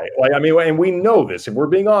so high. Like, I mean, and we know this. If we're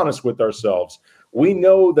being honest with ourselves, we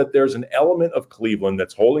know that there's an element of Cleveland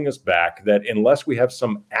that's holding us back, that unless we have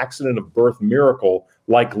some accident of birth miracle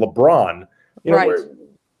like LeBron, Right.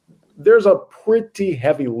 There's a pretty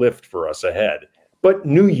heavy lift for us ahead. But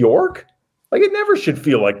New York, like it never should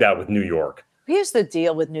feel like that with New York. Here's the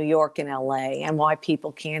deal with New York and LA and why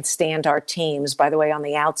people can't stand our teams, by the way, on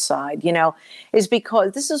the outside, is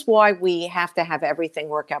because this is why we have to have everything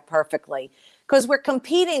work out perfectly, because we're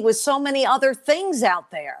competing with so many other things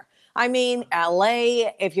out there. I mean,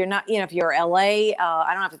 LA, if you're not, if you're LA,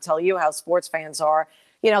 I don't have to tell you how sports fans are.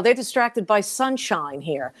 They're distracted by sunshine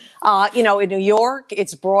here. In New York,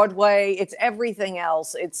 it's Broadway, it's everything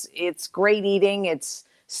else. It's great eating. It's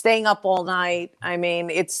staying up all night. I mean,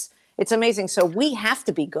 it's amazing. So we have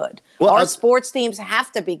to be good. Well, our sports teams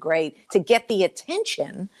have to be great to get the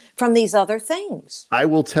attention from these other things. I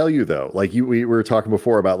will tell you, though, like we were talking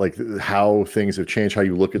before about like how things have changed, how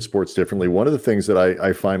you look at sports differently. One of the things that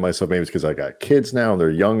I find myself, maybe it's because I got kids now and they're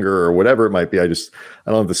younger or whatever it might be. I don't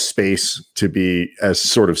have the space to be as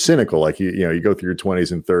sort of cynical. Like, you go through your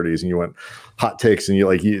 20s and 30s and you want hot takes and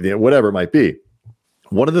whatever it might be.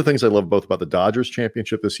 One of the things I love both about the Dodgers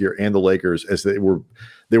championship this year and the Lakers is they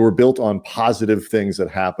were built on positive things that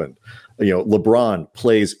happened. LeBron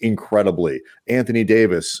plays incredibly. Anthony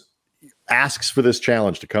Davis asks for this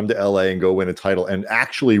challenge to come to LA and go win a title and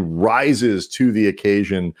actually rises to the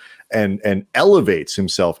occasion and elevates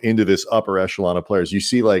himself into this upper echelon of players. You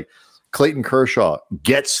see like Clayton Kershaw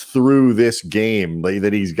gets through this game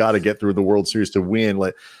that he's got to get through the World Series to win.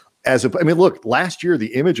 Look, last year,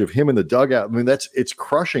 the image of him in the dugout, it's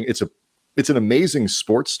crushing. It's an amazing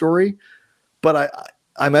sports story, but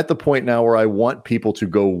I'm at the point now where I want people to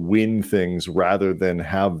go win things rather than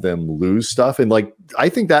have them lose stuff. And I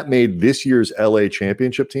think that made this year's LA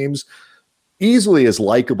championship teams easily as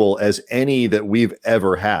likable as any that we've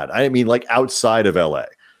ever had. I mean, outside of LA,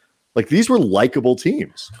 these were likable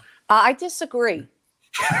teams. I disagree.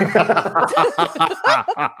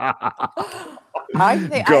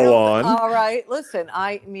 Go on. All right. Listen,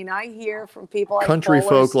 I hear from people like country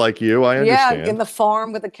folk like you. I understand. Yeah, in the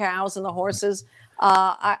farm with the cows and the horses.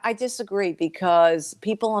 I disagree because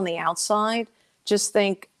people on the outside just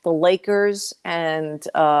think the Lakers and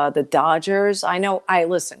the Dodgers. I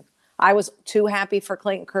was too happy for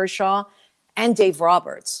Clayton Kershaw and Dave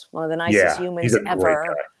Roberts, one of the nicest humans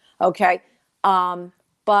ever. Okay.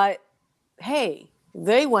 But hey,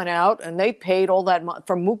 they went out and they paid all that money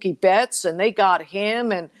for Mookie Betts and they got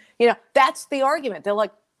him. And, that's the argument. They're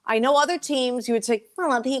like, I know other teams, you would say,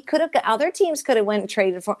 well, other teams could have went and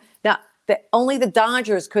traded for. Now, only the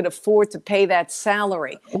Dodgers could afford to pay that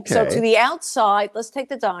salary. Okay. So to the outside, let's take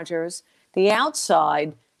the Dodgers. The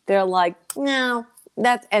outside, they're like, no,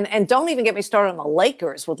 and don't even get me started on the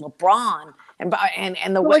Lakers with LeBron.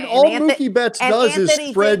 And the way all Mookie Betts does is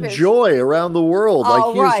spread joy around the world.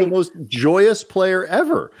 He's the most joyous player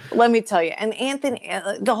ever. Let me tell you. And Anthony,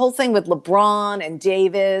 the whole thing with LeBron and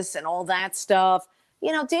Davis and all that stuff.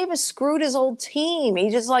 Davis screwed his old team. He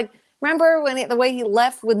just remember when the way he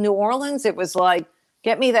left with New Orleans? It was like,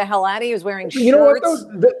 get me the hell out of here. He was wearing shirts. You know what?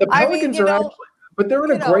 The Pelicans are actually, but they're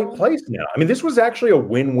in a great place now. I mean, this was actually a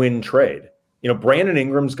win-win trade. Brandon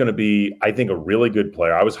Ingram's going to be, I think, a really good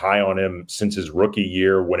player. I was high on him since his rookie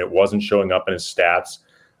year when it wasn't showing up in his stats.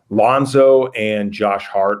 Lonzo and Josh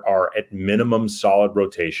Hart are at minimum solid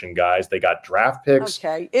rotation guys. They got draft picks.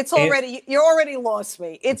 Okay. You already lost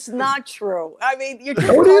me. It's not true. I mean, you just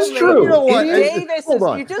it is true. You know what? Hold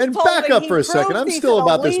on. And back up for a second. I'm still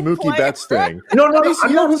about this Mookie Betts thing. No.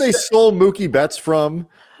 You know who they stole Mookie Betts from?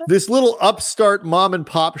 This little upstart mom and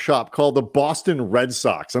pop shop called the Boston Red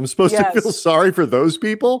Sox. I'm supposed to feel sorry for those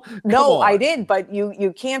people? No, I didn't. But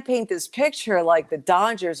you can't paint this picture like the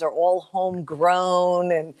Dodgers are all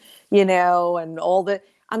homegrown and, and all that.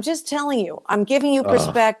 I'm just telling you. I'm giving you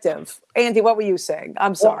perspective. Andy, what were you saying?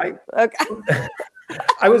 I'm sorry. Okay.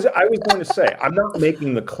 I was going to say, I'm not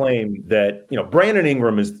making the claim that, Brandon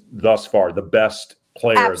Ingram is thus far the best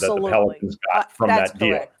player that the Pelicans got from that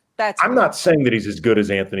deal. Correct. I'm not saying that he's as good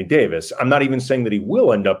as Anthony Davis. I'm not even saying that he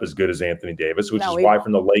will end up as good as Anthony Davis, which is why,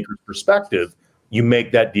 from the Lakers' perspective, you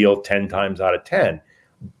make that deal 10 times out of 10.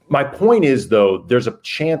 My point is, though, there's a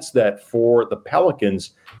chance that for the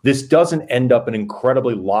Pelicans, this doesn't end up an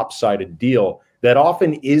incredibly lopsided deal. That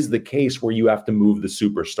often is the case where you have to move the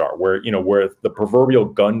superstar, where the proverbial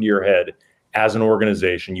gun to your head as an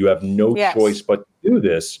organization, you have no choice but to do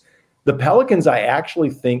this. The Pelicans, I actually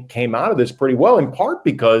think, came out of this pretty well, in part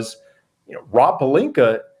because, Rob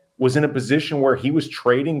Pelinka was in a position where he was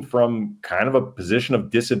trading from kind of a position of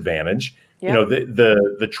disadvantage. Yep.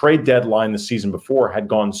 The trade deadline the season before had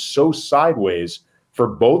gone so sideways for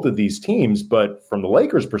both of these teams, but from the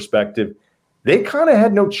Lakers' perspective, they kind of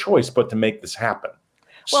had no choice but to make this happen.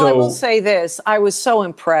 Well, I will say this. I was so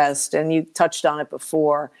impressed, and you touched on it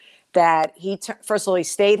before, that first of all, he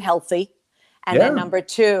stayed healthy. And then number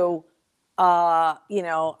two,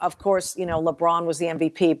 of course, LeBron was the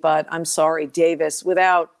MVP, but I'm sorry, Davis,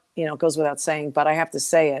 it goes without saying, but I have to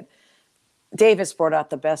say it. Davis brought out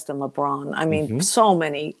the best in LeBron. I mean, so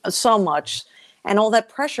much, and all that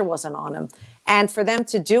pressure wasn't on him. And for them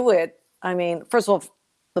to do it, I mean, first of all,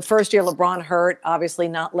 the first year LeBron hurt, obviously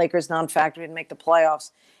not Lakers non-factor, didn't make the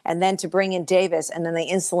playoffs. And then to bring in Davis, and then they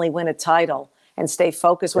instantly win a title and stay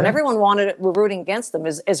focused. When everyone were rooting against them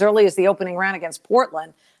as early as the opening round against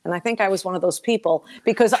Portland. And I think I was one of those people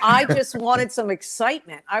because I just wanted some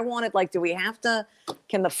excitement. I wanted,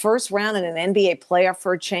 can the first round in an NBA playoff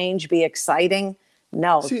for a change be exciting?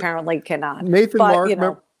 No, apparently cannot. Nathan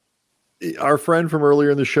Mark, our friend from earlier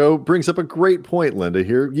in the show, brings up a great point, Linda,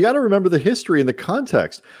 here. You got to remember the history and the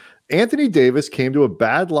context. Anthony Davis came to a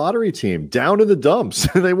bad lottery team down in the dumps,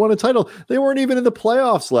 and they won a title. They weren't even in the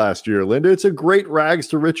playoffs last year, Linda. It's a great rags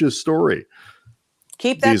to riches story.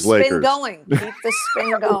 Keep that spin going. Keep the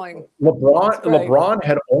spin going. LeBron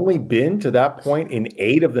had only been to that point in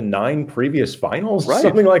 8 of the 9 previous finals,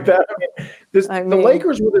 something like that. The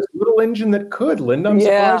Lakers were this little engine that could, Linda. I'm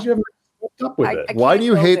surprised you haven't kept up with it. Why do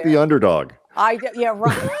you hate the underdog? Right.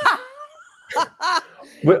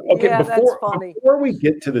 Before we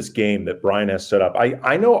get to this game that Brian has set up,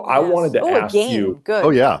 I know I wanted to ask you. Good. Oh,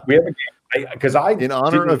 yeah. We have a game. Because in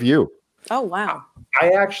honor of you. Oh, wow.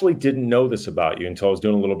 I actually didn't know this about you until I was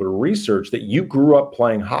doing a little bit of research, that you grew up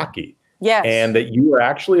playing hockey. Yes. And that you were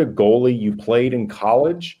actually a goalie. You played in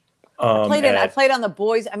college. I played on the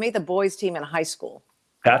boys. I made the boys team in high school.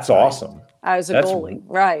 That's awesome. I was a goalie.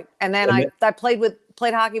 Right. And then I played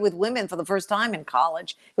hockey with women for the first time in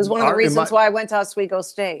college. It was one of the reasons why I went to Oswego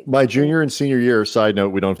State. My junior and senior year, side note,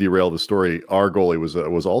 we don't have to derail the story. Our goalie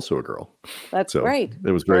was also a girl. That's great.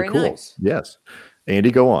 It was very cool. Nice. Yes.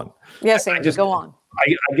 Andy, go on. Yes, Andy, go on.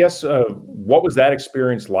 I guess what was that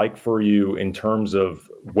experience like for you in terms of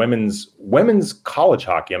women's college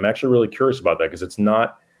hockey? I'm actually really curious about that because it's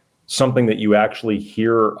not something that you actually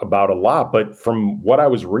hear about a lot. But from what I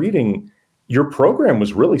was reading, your program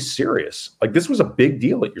was really serious. Like this was a big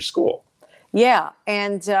deal at your school. Yeah,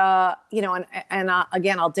 and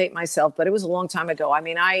again, I'll date myself, but it was a long time ago. I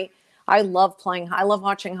mean, I love playing. I love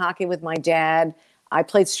watching hockey with my dad. I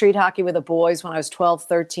played street hockey with the boys when I was 12,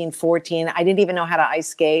 13, 14. I didn't even know how to ice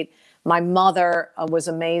skate. My mother was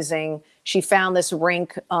amazing. She found this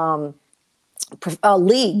rink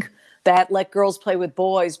league that let girls play with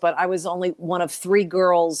boys, but I was only one of 3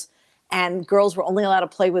 girls, and girls were only allowed to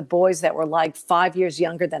play with boys that were like 5 years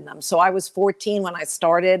younger than them. So I was 14 when I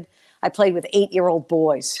started. I played with 8-year-old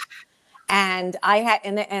boys. And I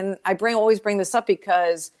always bring this up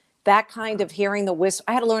because that kind of hearing the whisper,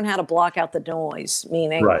 I had to learn how to block out the noise,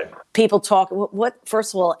 meaning people talk.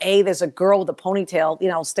 First of all, there's a girl with a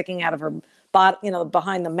ponytail, sticking out of her body,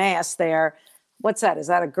 behind the mask there. What's that? Is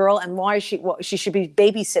that a girl? And why is she? Well, she should be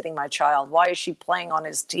babysitting my child. Why is she playing on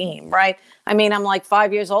his team? Right? I mean, I'm like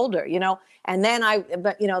 5 years older, And then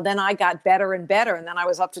I got better and better, and then I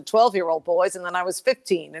was up to 12-year-old boys, and then I was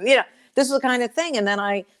 15, and this was the kind of thing. And then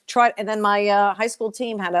I tried, and then my high school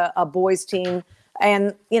team had a boys team.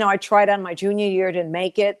 And, I tried on my junior year, didn't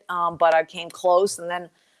make it, but I came close. And then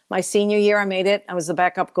my senior year, I made it. I was the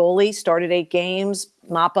backup goalie, started 8 games,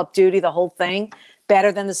 mop-up duty, the whole thing.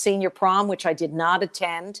 Better than the senior prom, which I did not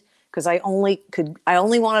attend because I only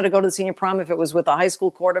wanted to go to the senior prom if it was with a high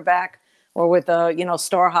school quarterback or with a,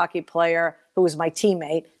 star hockey player who was my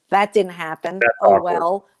teammate. That didn't happen.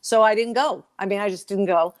 Well. So I didn't go. I mean, I just didn't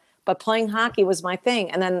go. But playing hockey was my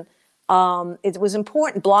thing. And then it was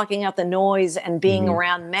important blocking out the noise and being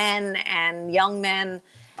around men and young men,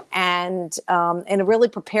 and it really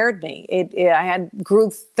prepared me. I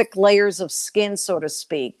grew thick layers of skin, so to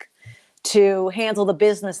speak, to handle the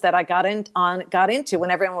business that I got into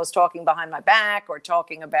when everyone was talking behind my back or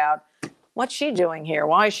talking about what's she doing here?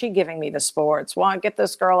 Why is she giving me the sports? Why get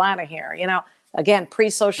this girl out of here? Again,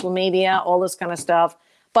 pre-social media, all this kind of stuff.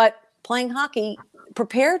 But playing hockey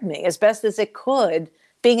prepared me as best as it could,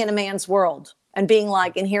 being in a man's world and being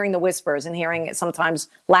and hearing the whispers and hearing it sometimes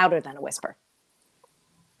louder than a whisper.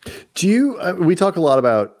 Do you, we talk a lot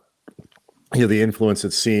about, the influence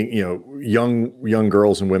of seeing, young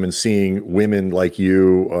girls and women seeing women like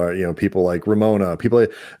you, or, people like Ramona, people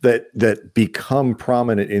that become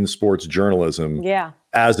prominent in sports journalism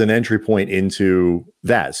as an entry point into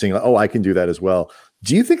that, seeing, I can do that as well.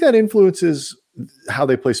 Do you think that influences how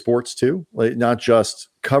they play sports too? Like not just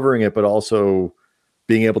covering it, but also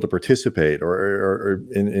being able to participate or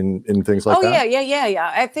in things like that?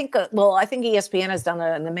 Yeah. I think ESPN has done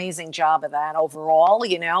an amazing job of that overall,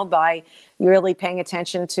 by really paying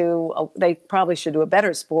attention to, they probably should do a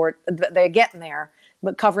better sport. They're getting there,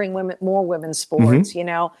 but covering more women's sports,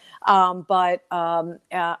 I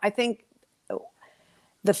think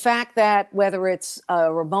the fact that whether it's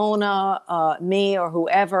Ramona, me, or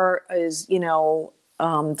whoever is,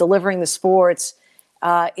 delivering the sports,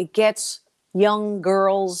 it gets young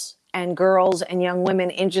girls and young women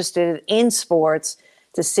interested in sports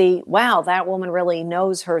to see, wow, that woman really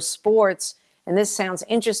knows her sports, and this sounds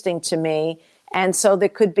interesting to me. And so there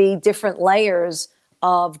could be different layers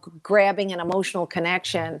of grabbing an emotional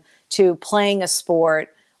connection to playing a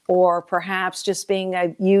sport, or perhaps just being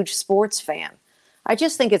a huge sports fan. I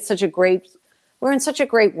just think we're in such a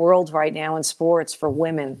great world right now in sports for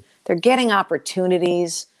women. They're getting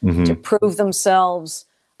opportunities to prove themselves.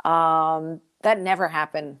 That never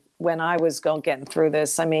happened when I was getting through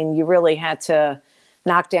this. I mean, you really had to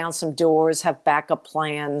knock down some doors, have backup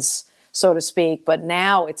plans, so to speak. But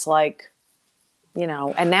now it's like,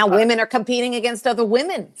 and now women are competing against other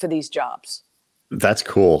women for these jobs. That's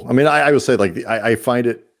cool. I mean, I will say, I find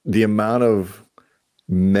it, the amount of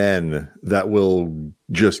men that will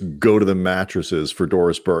just go to the mattresses for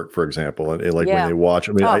Doris Burke, for example, and when they watch.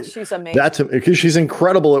 I mean, she's amazing. That's because she's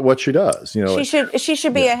incredible at what she does. She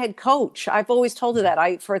should be a head coach. I've always told her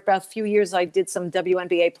that. For about a few years, I did some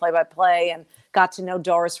WNBA play-by-play and got to know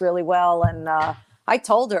Doris really well. And I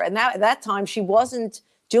told her, and at that time she wasn't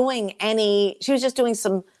doing any. She was just doing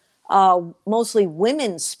some mostly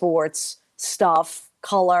women's sports stuff,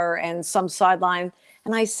 color and some sideline.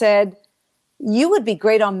 And I said, you would be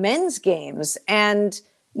great on men's games. And,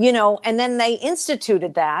 and then they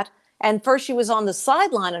instituted that. And first she was on the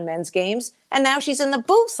sideline on men's games, and now she's in the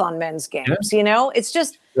booth on men's games. It's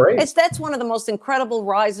just, that's one of the most incredible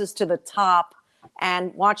rises to the top,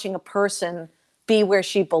 and watching a person be where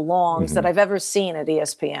she belongs that I've ever seen at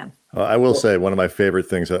ESPN. I will say one of my favorite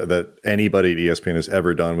things that anybody at ESPN has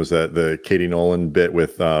ever done was the Katie Nolan bit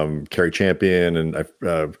with Carrie Champion, and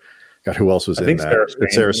God, who else was in that?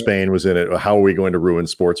 Sarah Spain was in it. How are we going to ruin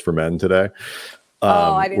sports for men today?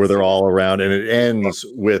 Where they're all around, and it ends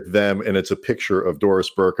with them, and it's a picture of Doris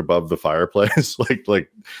Burke above the fireplace,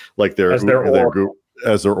 like their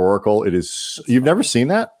oracle. It is. You've never seen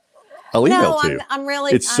that? I'll email it to you.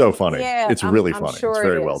 It's so funny. Yeah, it's really funny. Sure, it's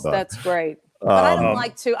very well done. That's great. But I don't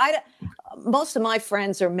like to. Most of my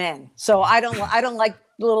friends are men, so I don't like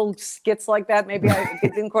little skits like that. Maybe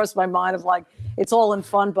it didn't cross my mind of it's all in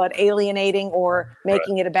fun, but alienating or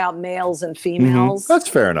making it about males and females. That's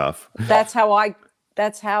fair enough. That's how I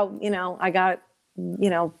got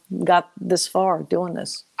this far doing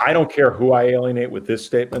this. I don't care who I alienate with this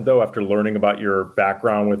statement, though. After learning about your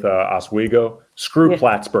background with Oswego, screw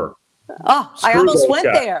Plattsburgh. Oh, I almost went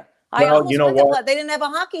there. I almost went there. They didn't have a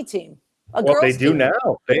hockey team. They do now.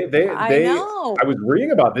 They know. I was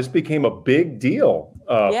reading about this, became a big deal.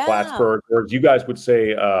 Plattsburgh, or you guys would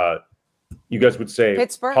say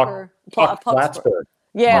Pittsburgh Plattsburgh.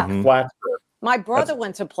 Yeah, Plattsburgh. My brother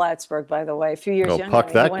went to Plattsburgh, by the way, a few years younger.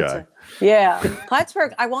 Puck that guy.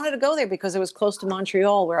 Plattsburgh. I wanted to go there because it was close to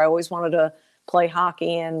Montreal, where I always wanted to play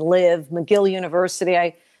hockey and live. McGill University.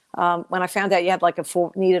 When I found out you had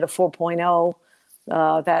needed a 4.0.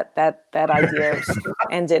 That idea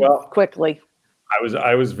ended quickly.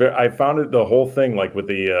 I found it, the whole thing, with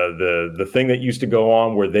the thing that used to go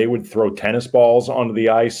on where they would throw tennis balls onto the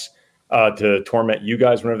ice to torment you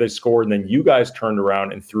guys whenever they scored, and then you guys turned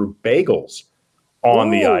around and threw bagels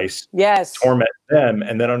on the ice. Yes. Torment them.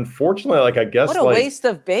 And then unfortunately, I guess what a waste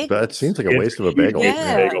of bagels. That seems like a waste of a bagel.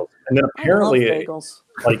 Yeah. And then apparently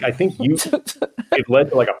I think it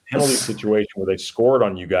led to a penalty situation where they scored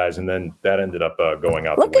on you guys, and then that ended up going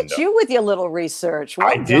out the window. Look at you with your little research.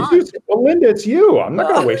 Well did. Well, Linda, it's you. I'm not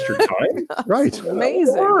going to waste your time. Right.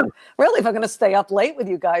 Amazing. Really, if I'm going to stay up late with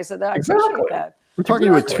you guys, I appreciate that. We're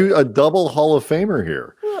talking to a double Hall of Famer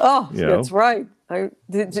here. Oh, that's right. I'm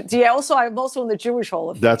also in the Jewish Hall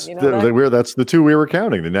of Fame. That's the two we were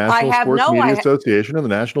counting: the National Sports Media Association and the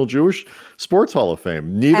National Jewish Sports Hall of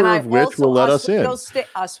Fame. Neither of which will let us in.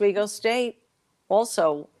 Oswego State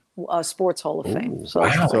also Sports Hall of Fame. So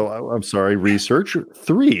I'm sorry, research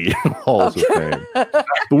 3 Halls of Fame. But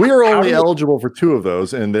we are only eligible for 2 of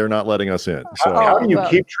those, and they're not letting us in. So how do you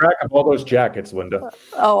keep track of all those jackets, Linda?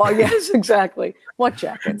 Yes, exactly. What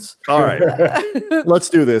jackets? All right, let's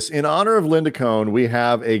do this. In honor of Linda Cohn, we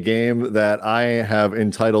have a game that I have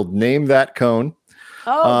entitled "Name That Cone."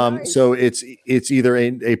 Nice. So it's either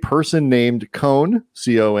a person named Cohn,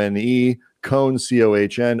 C-O-N-E, Cohn,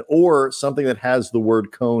 C-O-H-N, or something that has the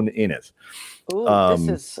word cone in it. Ooh, this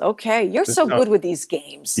is okay. You're so good with these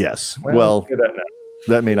games. Yes. Well,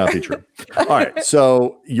 that may not be true. All right.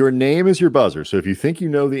 So your name is your buzzer. So if you think you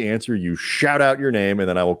know the answer, you shout out your name, and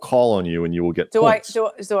then I will call on you, and you will get points.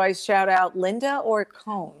 Do I shout out Linda or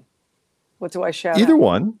Cohn? What do I shout out? Either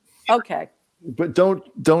one. Okay. But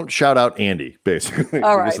don't shout out Andy, basically.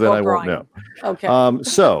 All right. Because then I won't know. Okay.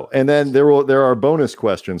 So, and then there are bonus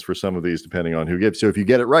questions for some of these depending on who gives. So if you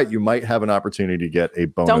get it right, you might have an opportunity to get a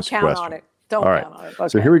bonus question. Don't count on it. Don't count on it. Okay.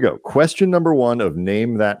 So here we go. Question number 1 of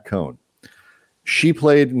Name That Cone. She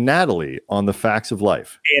played Natalie on The Facts of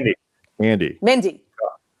Life. Andy. Mindy.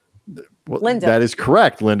 Well, Linda. That is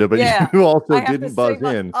correct, Linda, but you also didn't buzz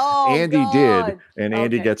in. Oh, Andy did, and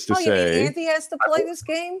Andy gets to say. Andy has to play this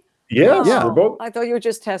game? Yes, we're both. I thought you were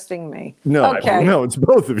just testing me. No, no, it's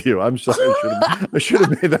both of you. I'm sorry. I should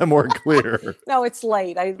have made that more clear. No, it's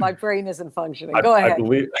late. My brain isn't functioning. Go ahead.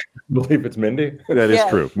 I believe it's Mindy. That is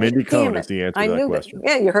true. Mindy Cohn is the answer to that question.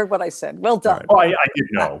 Yeah, you heard what I said. Well done. Right. Oh, I did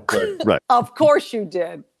know. Right. Of course you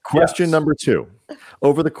did. Question number 2.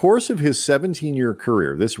 Over the course of his 17-year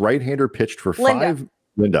career, this right-hander pitched for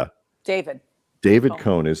Linda. David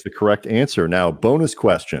Cohn is the correct answer. Now, bonus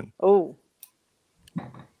question. Oh.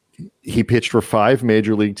 He pitched for 5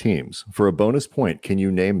 major league teams. For a bonus point, can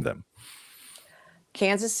you name them?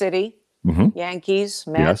 Kansas City, Yankees,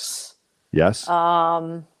 Mets. Yes.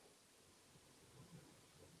 I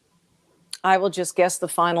will just guess the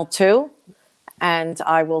final 2, and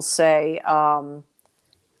I will say I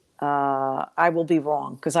will be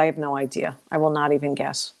wrong because I have no idea. I will not even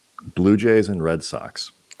guess. Blue Jays and Red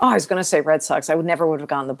Sox. Oh, I was going to say Red Sox. I would never have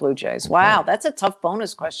gotten the Blue Jays. Wow, that's a tough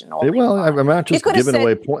bonus question. Well, I'm not just giving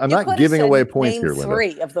away points. I'm not giving away points here, Linda.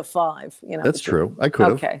 3 of the 5. That's true. I could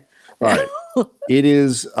have. Okay. All right. It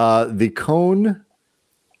is the cone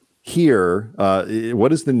here.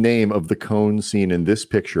 What is the name of the cone seen in this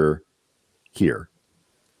picture here?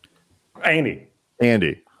 Andy.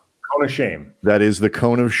 Cone of shame. That is the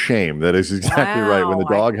cone of shame. That is exactly right. When the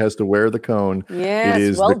dog has to wear the cone, it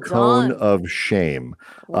is the cone of shame.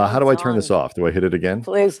 How do I turn this off? Do I hit it again?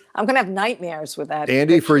 Please. I'm going to have nightmares with that.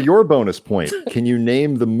 Andy, for your bonus point, can you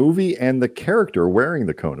name the movie and the character wearing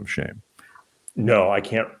the cone of shame? No, I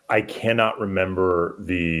can't. I cannot remember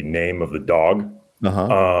the name of the dog.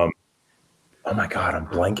 Uh-huh. Oh my God, I'm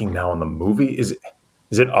blanking now on the movie. Is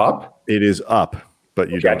it Up? It is Up, but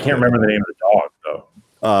you don't. I can't remember the name of the dog though.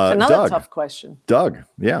 Another tough question. Doug,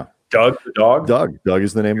 yeah. Doug the dog? Doug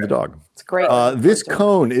is the name of the dog. It's great. This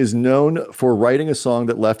cone is known for writing a song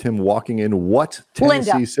that left him walking in what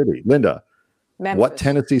Tennessee city? Linda. Memphis. What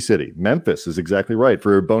Tennessee city? Memphis is exactly right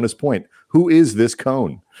for a bonus point. Who is this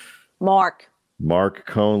cone? Mark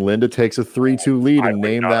Cohn. Linda takes a 3-2 lead and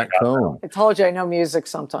name that cone. I told you I know music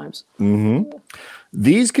sometimes. Mm-hmm.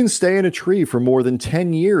 These can stay in a tree for more than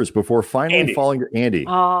 10 years before finally falling to Andy.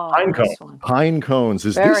 Oh, Pine cones.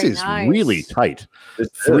 This is nice. Really tight.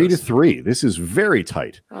 3-3. This is very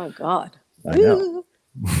tight. Oh, God. I know.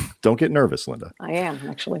 Don't get nervous, Linda. I am,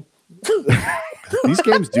 actually. These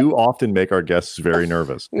games do often make our guests very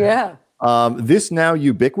nervous. Yeah. This now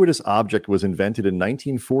ubiquitous object was invented in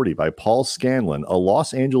 1940 by Paul Scanlon, a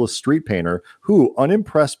Los Angeles street painter who,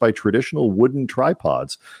 unimpressed by traditional wooden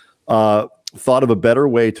tripods, thought of a better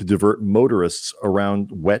way to divert motorists around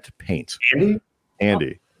wet paint.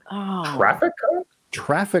 Andy. Oh. Traffic cones?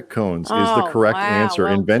 Traffic cones is the correct answer.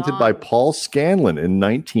 Well invented by Paul Scanlon in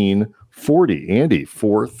 1940. Andy,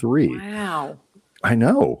 4-3. Wow. I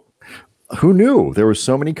know. Who knew there were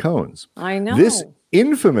so many cones? I know. This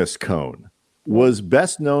infamous cone was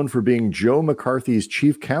best known for being Joe McCarthy's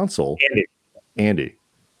chief counsel. Andy.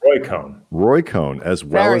 Roy Cohn, as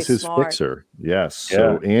well as his fixer. Yes. Yeah.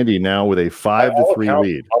 So Andy now with a 5-3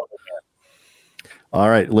 lead. All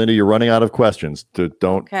right, Linda, you're running out of questions.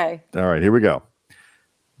 Okay. All right, here we go.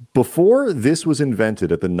 Before this was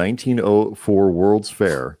invented at the 1904 World's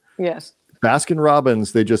Fair, yes, Baskin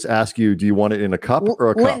Robbins, they just ask you, do you want it in a cup or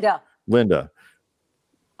a cup? Linda.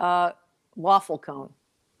 Waffle cone.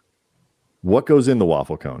 What goes in the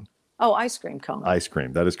waffle cone? Oh, ice cream cone. Ice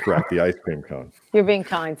cream. That is correct. The ice cream cone. You're being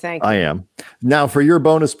kind. Thank you. I am. Now, for your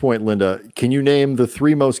bonus point, Linda, can you name the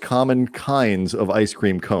 3 most common kinds of ice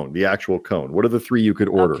cream cone, the actual cone? What are the 3 you could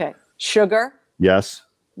order? Okay. Sugar. Yes.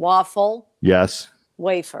 Waffle. Yes.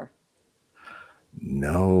 Wafer.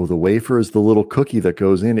 No, the wafer is the little cookie that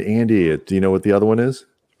goes in. Andy, do you know what the other one is?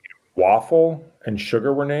 Waffle and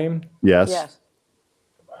sugar were named? Yes.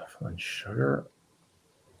 Waffle and sugar.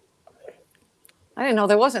 I didn't know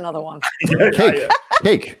there was another one. Cake.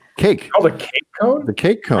 Oh, the cake cone? The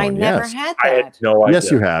cake cone, I never had that. I had no idea.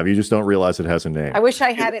 Yes, you have. You just don't realize it has a name. I wish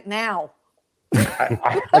I had it now.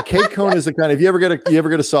 A cake cone is a kind of, you ever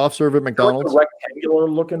get a soft serve at McDonald's? Like a rectangular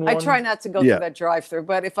looking one? I try not to go through that drive-through,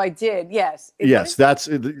 but if I did, yes. Yes, that's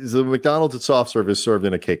the McDonald's at soft serve is served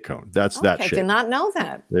in a cake cone. That's that shape. I did not know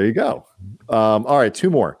that. There you go. All right, 2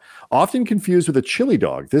 more. Often confused with a chili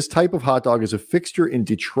dog, this type of hot dog is a fixture in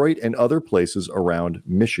Detroit and other places around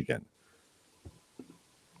Michigan.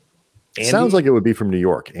 Andy? Sounds like it would be from New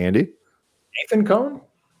York. Andy? Nathan Cohn?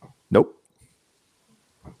 Nope.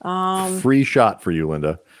 Free shot for you,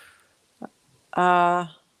 Linda. Can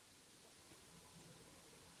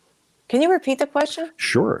you repeat the question?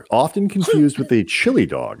 Sure. Often confused with a chili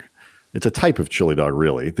dog. It's a type of chili dog,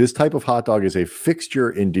 really. This type of hot dog is a fixture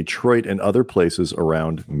in Detroit and other places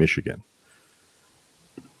around Michigan.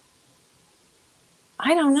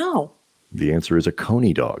 I don't know. The answer is a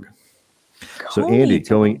coney dog. So Andy,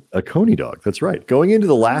 a coney dog. That's right. Going into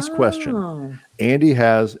the last question, Andy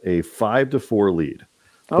has a 5-4 lead.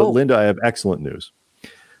 But Linda, I have excellent news.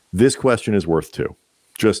 This question is worth 2.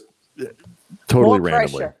 Just totally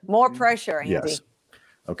randomly. More pressure, Andy. Yes.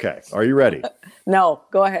 Okay. Are you ready? No,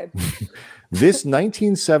 go ahead. This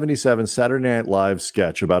 1977 Saturday Night Live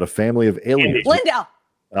sketch about a family of aliens. Linda.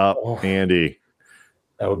 Andy.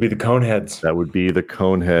 That would be the Coneheads. That would be the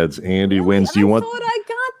Coneheads. Andy wins. Do you want? I thought I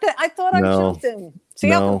got that. I thought I jumped him. See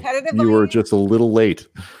how competitive I am? You were just a little late.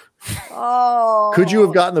 Oh. Could you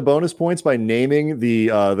have gotten the bonus points by naming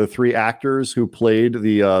the 3 actors who played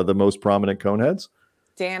the most prominent Coneheads?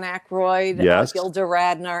 Dan Aykroyd, yes. Gilda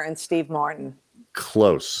Radner, and Steve Martin.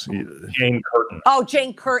 Close. Jane Curtin. Oh,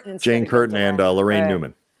 Jane Curtin. Jane Curtin and Lorraine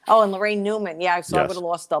Newman. Oh, and Lorraine Newman. Yeah, so I would have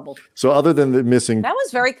lost double. So other than the missing, that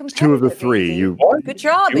was very competitive. 2 of the 3. Good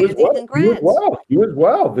job, Andy. Congrats. You was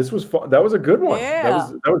well. This was fun. That was a good one. Yeah.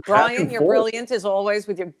 That was Brian, you're brilliant as always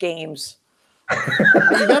with your games.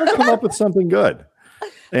 You got to come up with something good.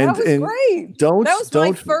 And, that was great. Don't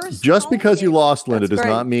just because you lost, Linda, does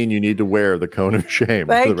not mean you need to wear the cone of shame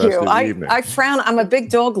for the rest of the evening. I frown. I'm a big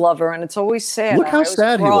dog lover, and it's always sad. Look how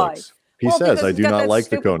sad he looks. He says, "I do not like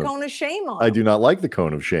the cone of shame." On I do not like the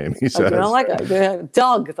cone of shame. He says, "I don't like it."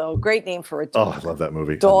 Doug, though, great name for a dog. Oh, I love that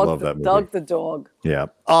movie. Dog, I love that movie. Doug the dog. Yeah.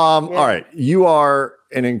 All right. You are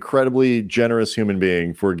an incredibly generous human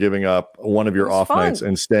being for giving up one of your off nights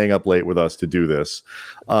and staying up late with us to do this.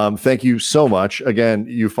 Thank you so much. Again,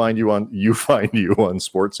 you find you on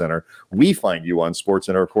SportsCenter. We find you on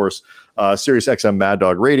SportsCenter, of course. Sirius XM Mad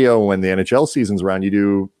Dog Radio. When the NHL season's around, you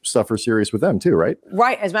do stuff for Sirius with them too, right?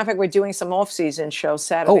 Right. As a matter of fact, we're doing some off-season shows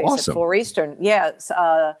Saturdays at 4 Eastern. Yes,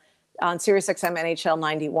 on Sirius XM NHL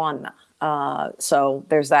 91. So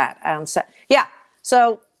there's that.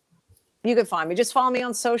 So you can find me. Just follow me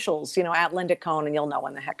on socials, at Linda Cohn, and you'll know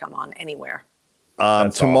when the heck I'm on anywhere.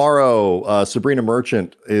 Tomorrow, awesome. Sabrina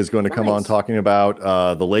Merchant is going to come on talking about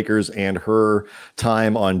the Lakers and her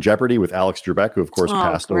time on Jeopardy with Alex Trebek, who, of course,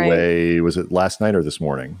 passed away. Was it last night or this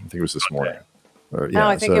morning? I think it was this morning. No,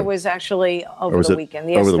 I think it was actually over the weekend.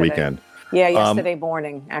 Yesterday. Over the weekend. Yeah, yesterday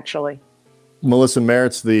morning, actually. Melissa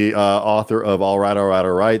Merritt's the author of All Right, All Right,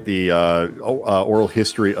 All Right. The oral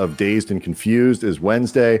history of Dazed and Confused is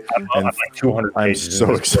Wednesday. I'm like 200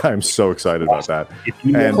 pages. I'm so excited about that.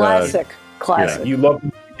 Classic. Yeah, you love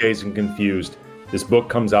Dazed and Confused. This book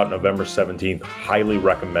comes out November 17th. Highly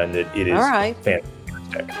recommend it. It is fantastic.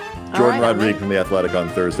 Jordan Rodriguez from The Athletic on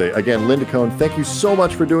Thursday. Again, Linda Cohn, thank you so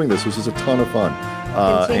much for doing this. This was a ton of fun.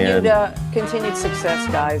 Continued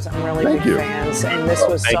success, guys. I'm really big fans, and this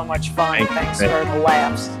was so much fun. Thanks for the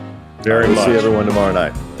laughs. Very much. We'll see everyone tomorrow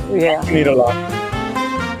night. Yeah. You need a lot.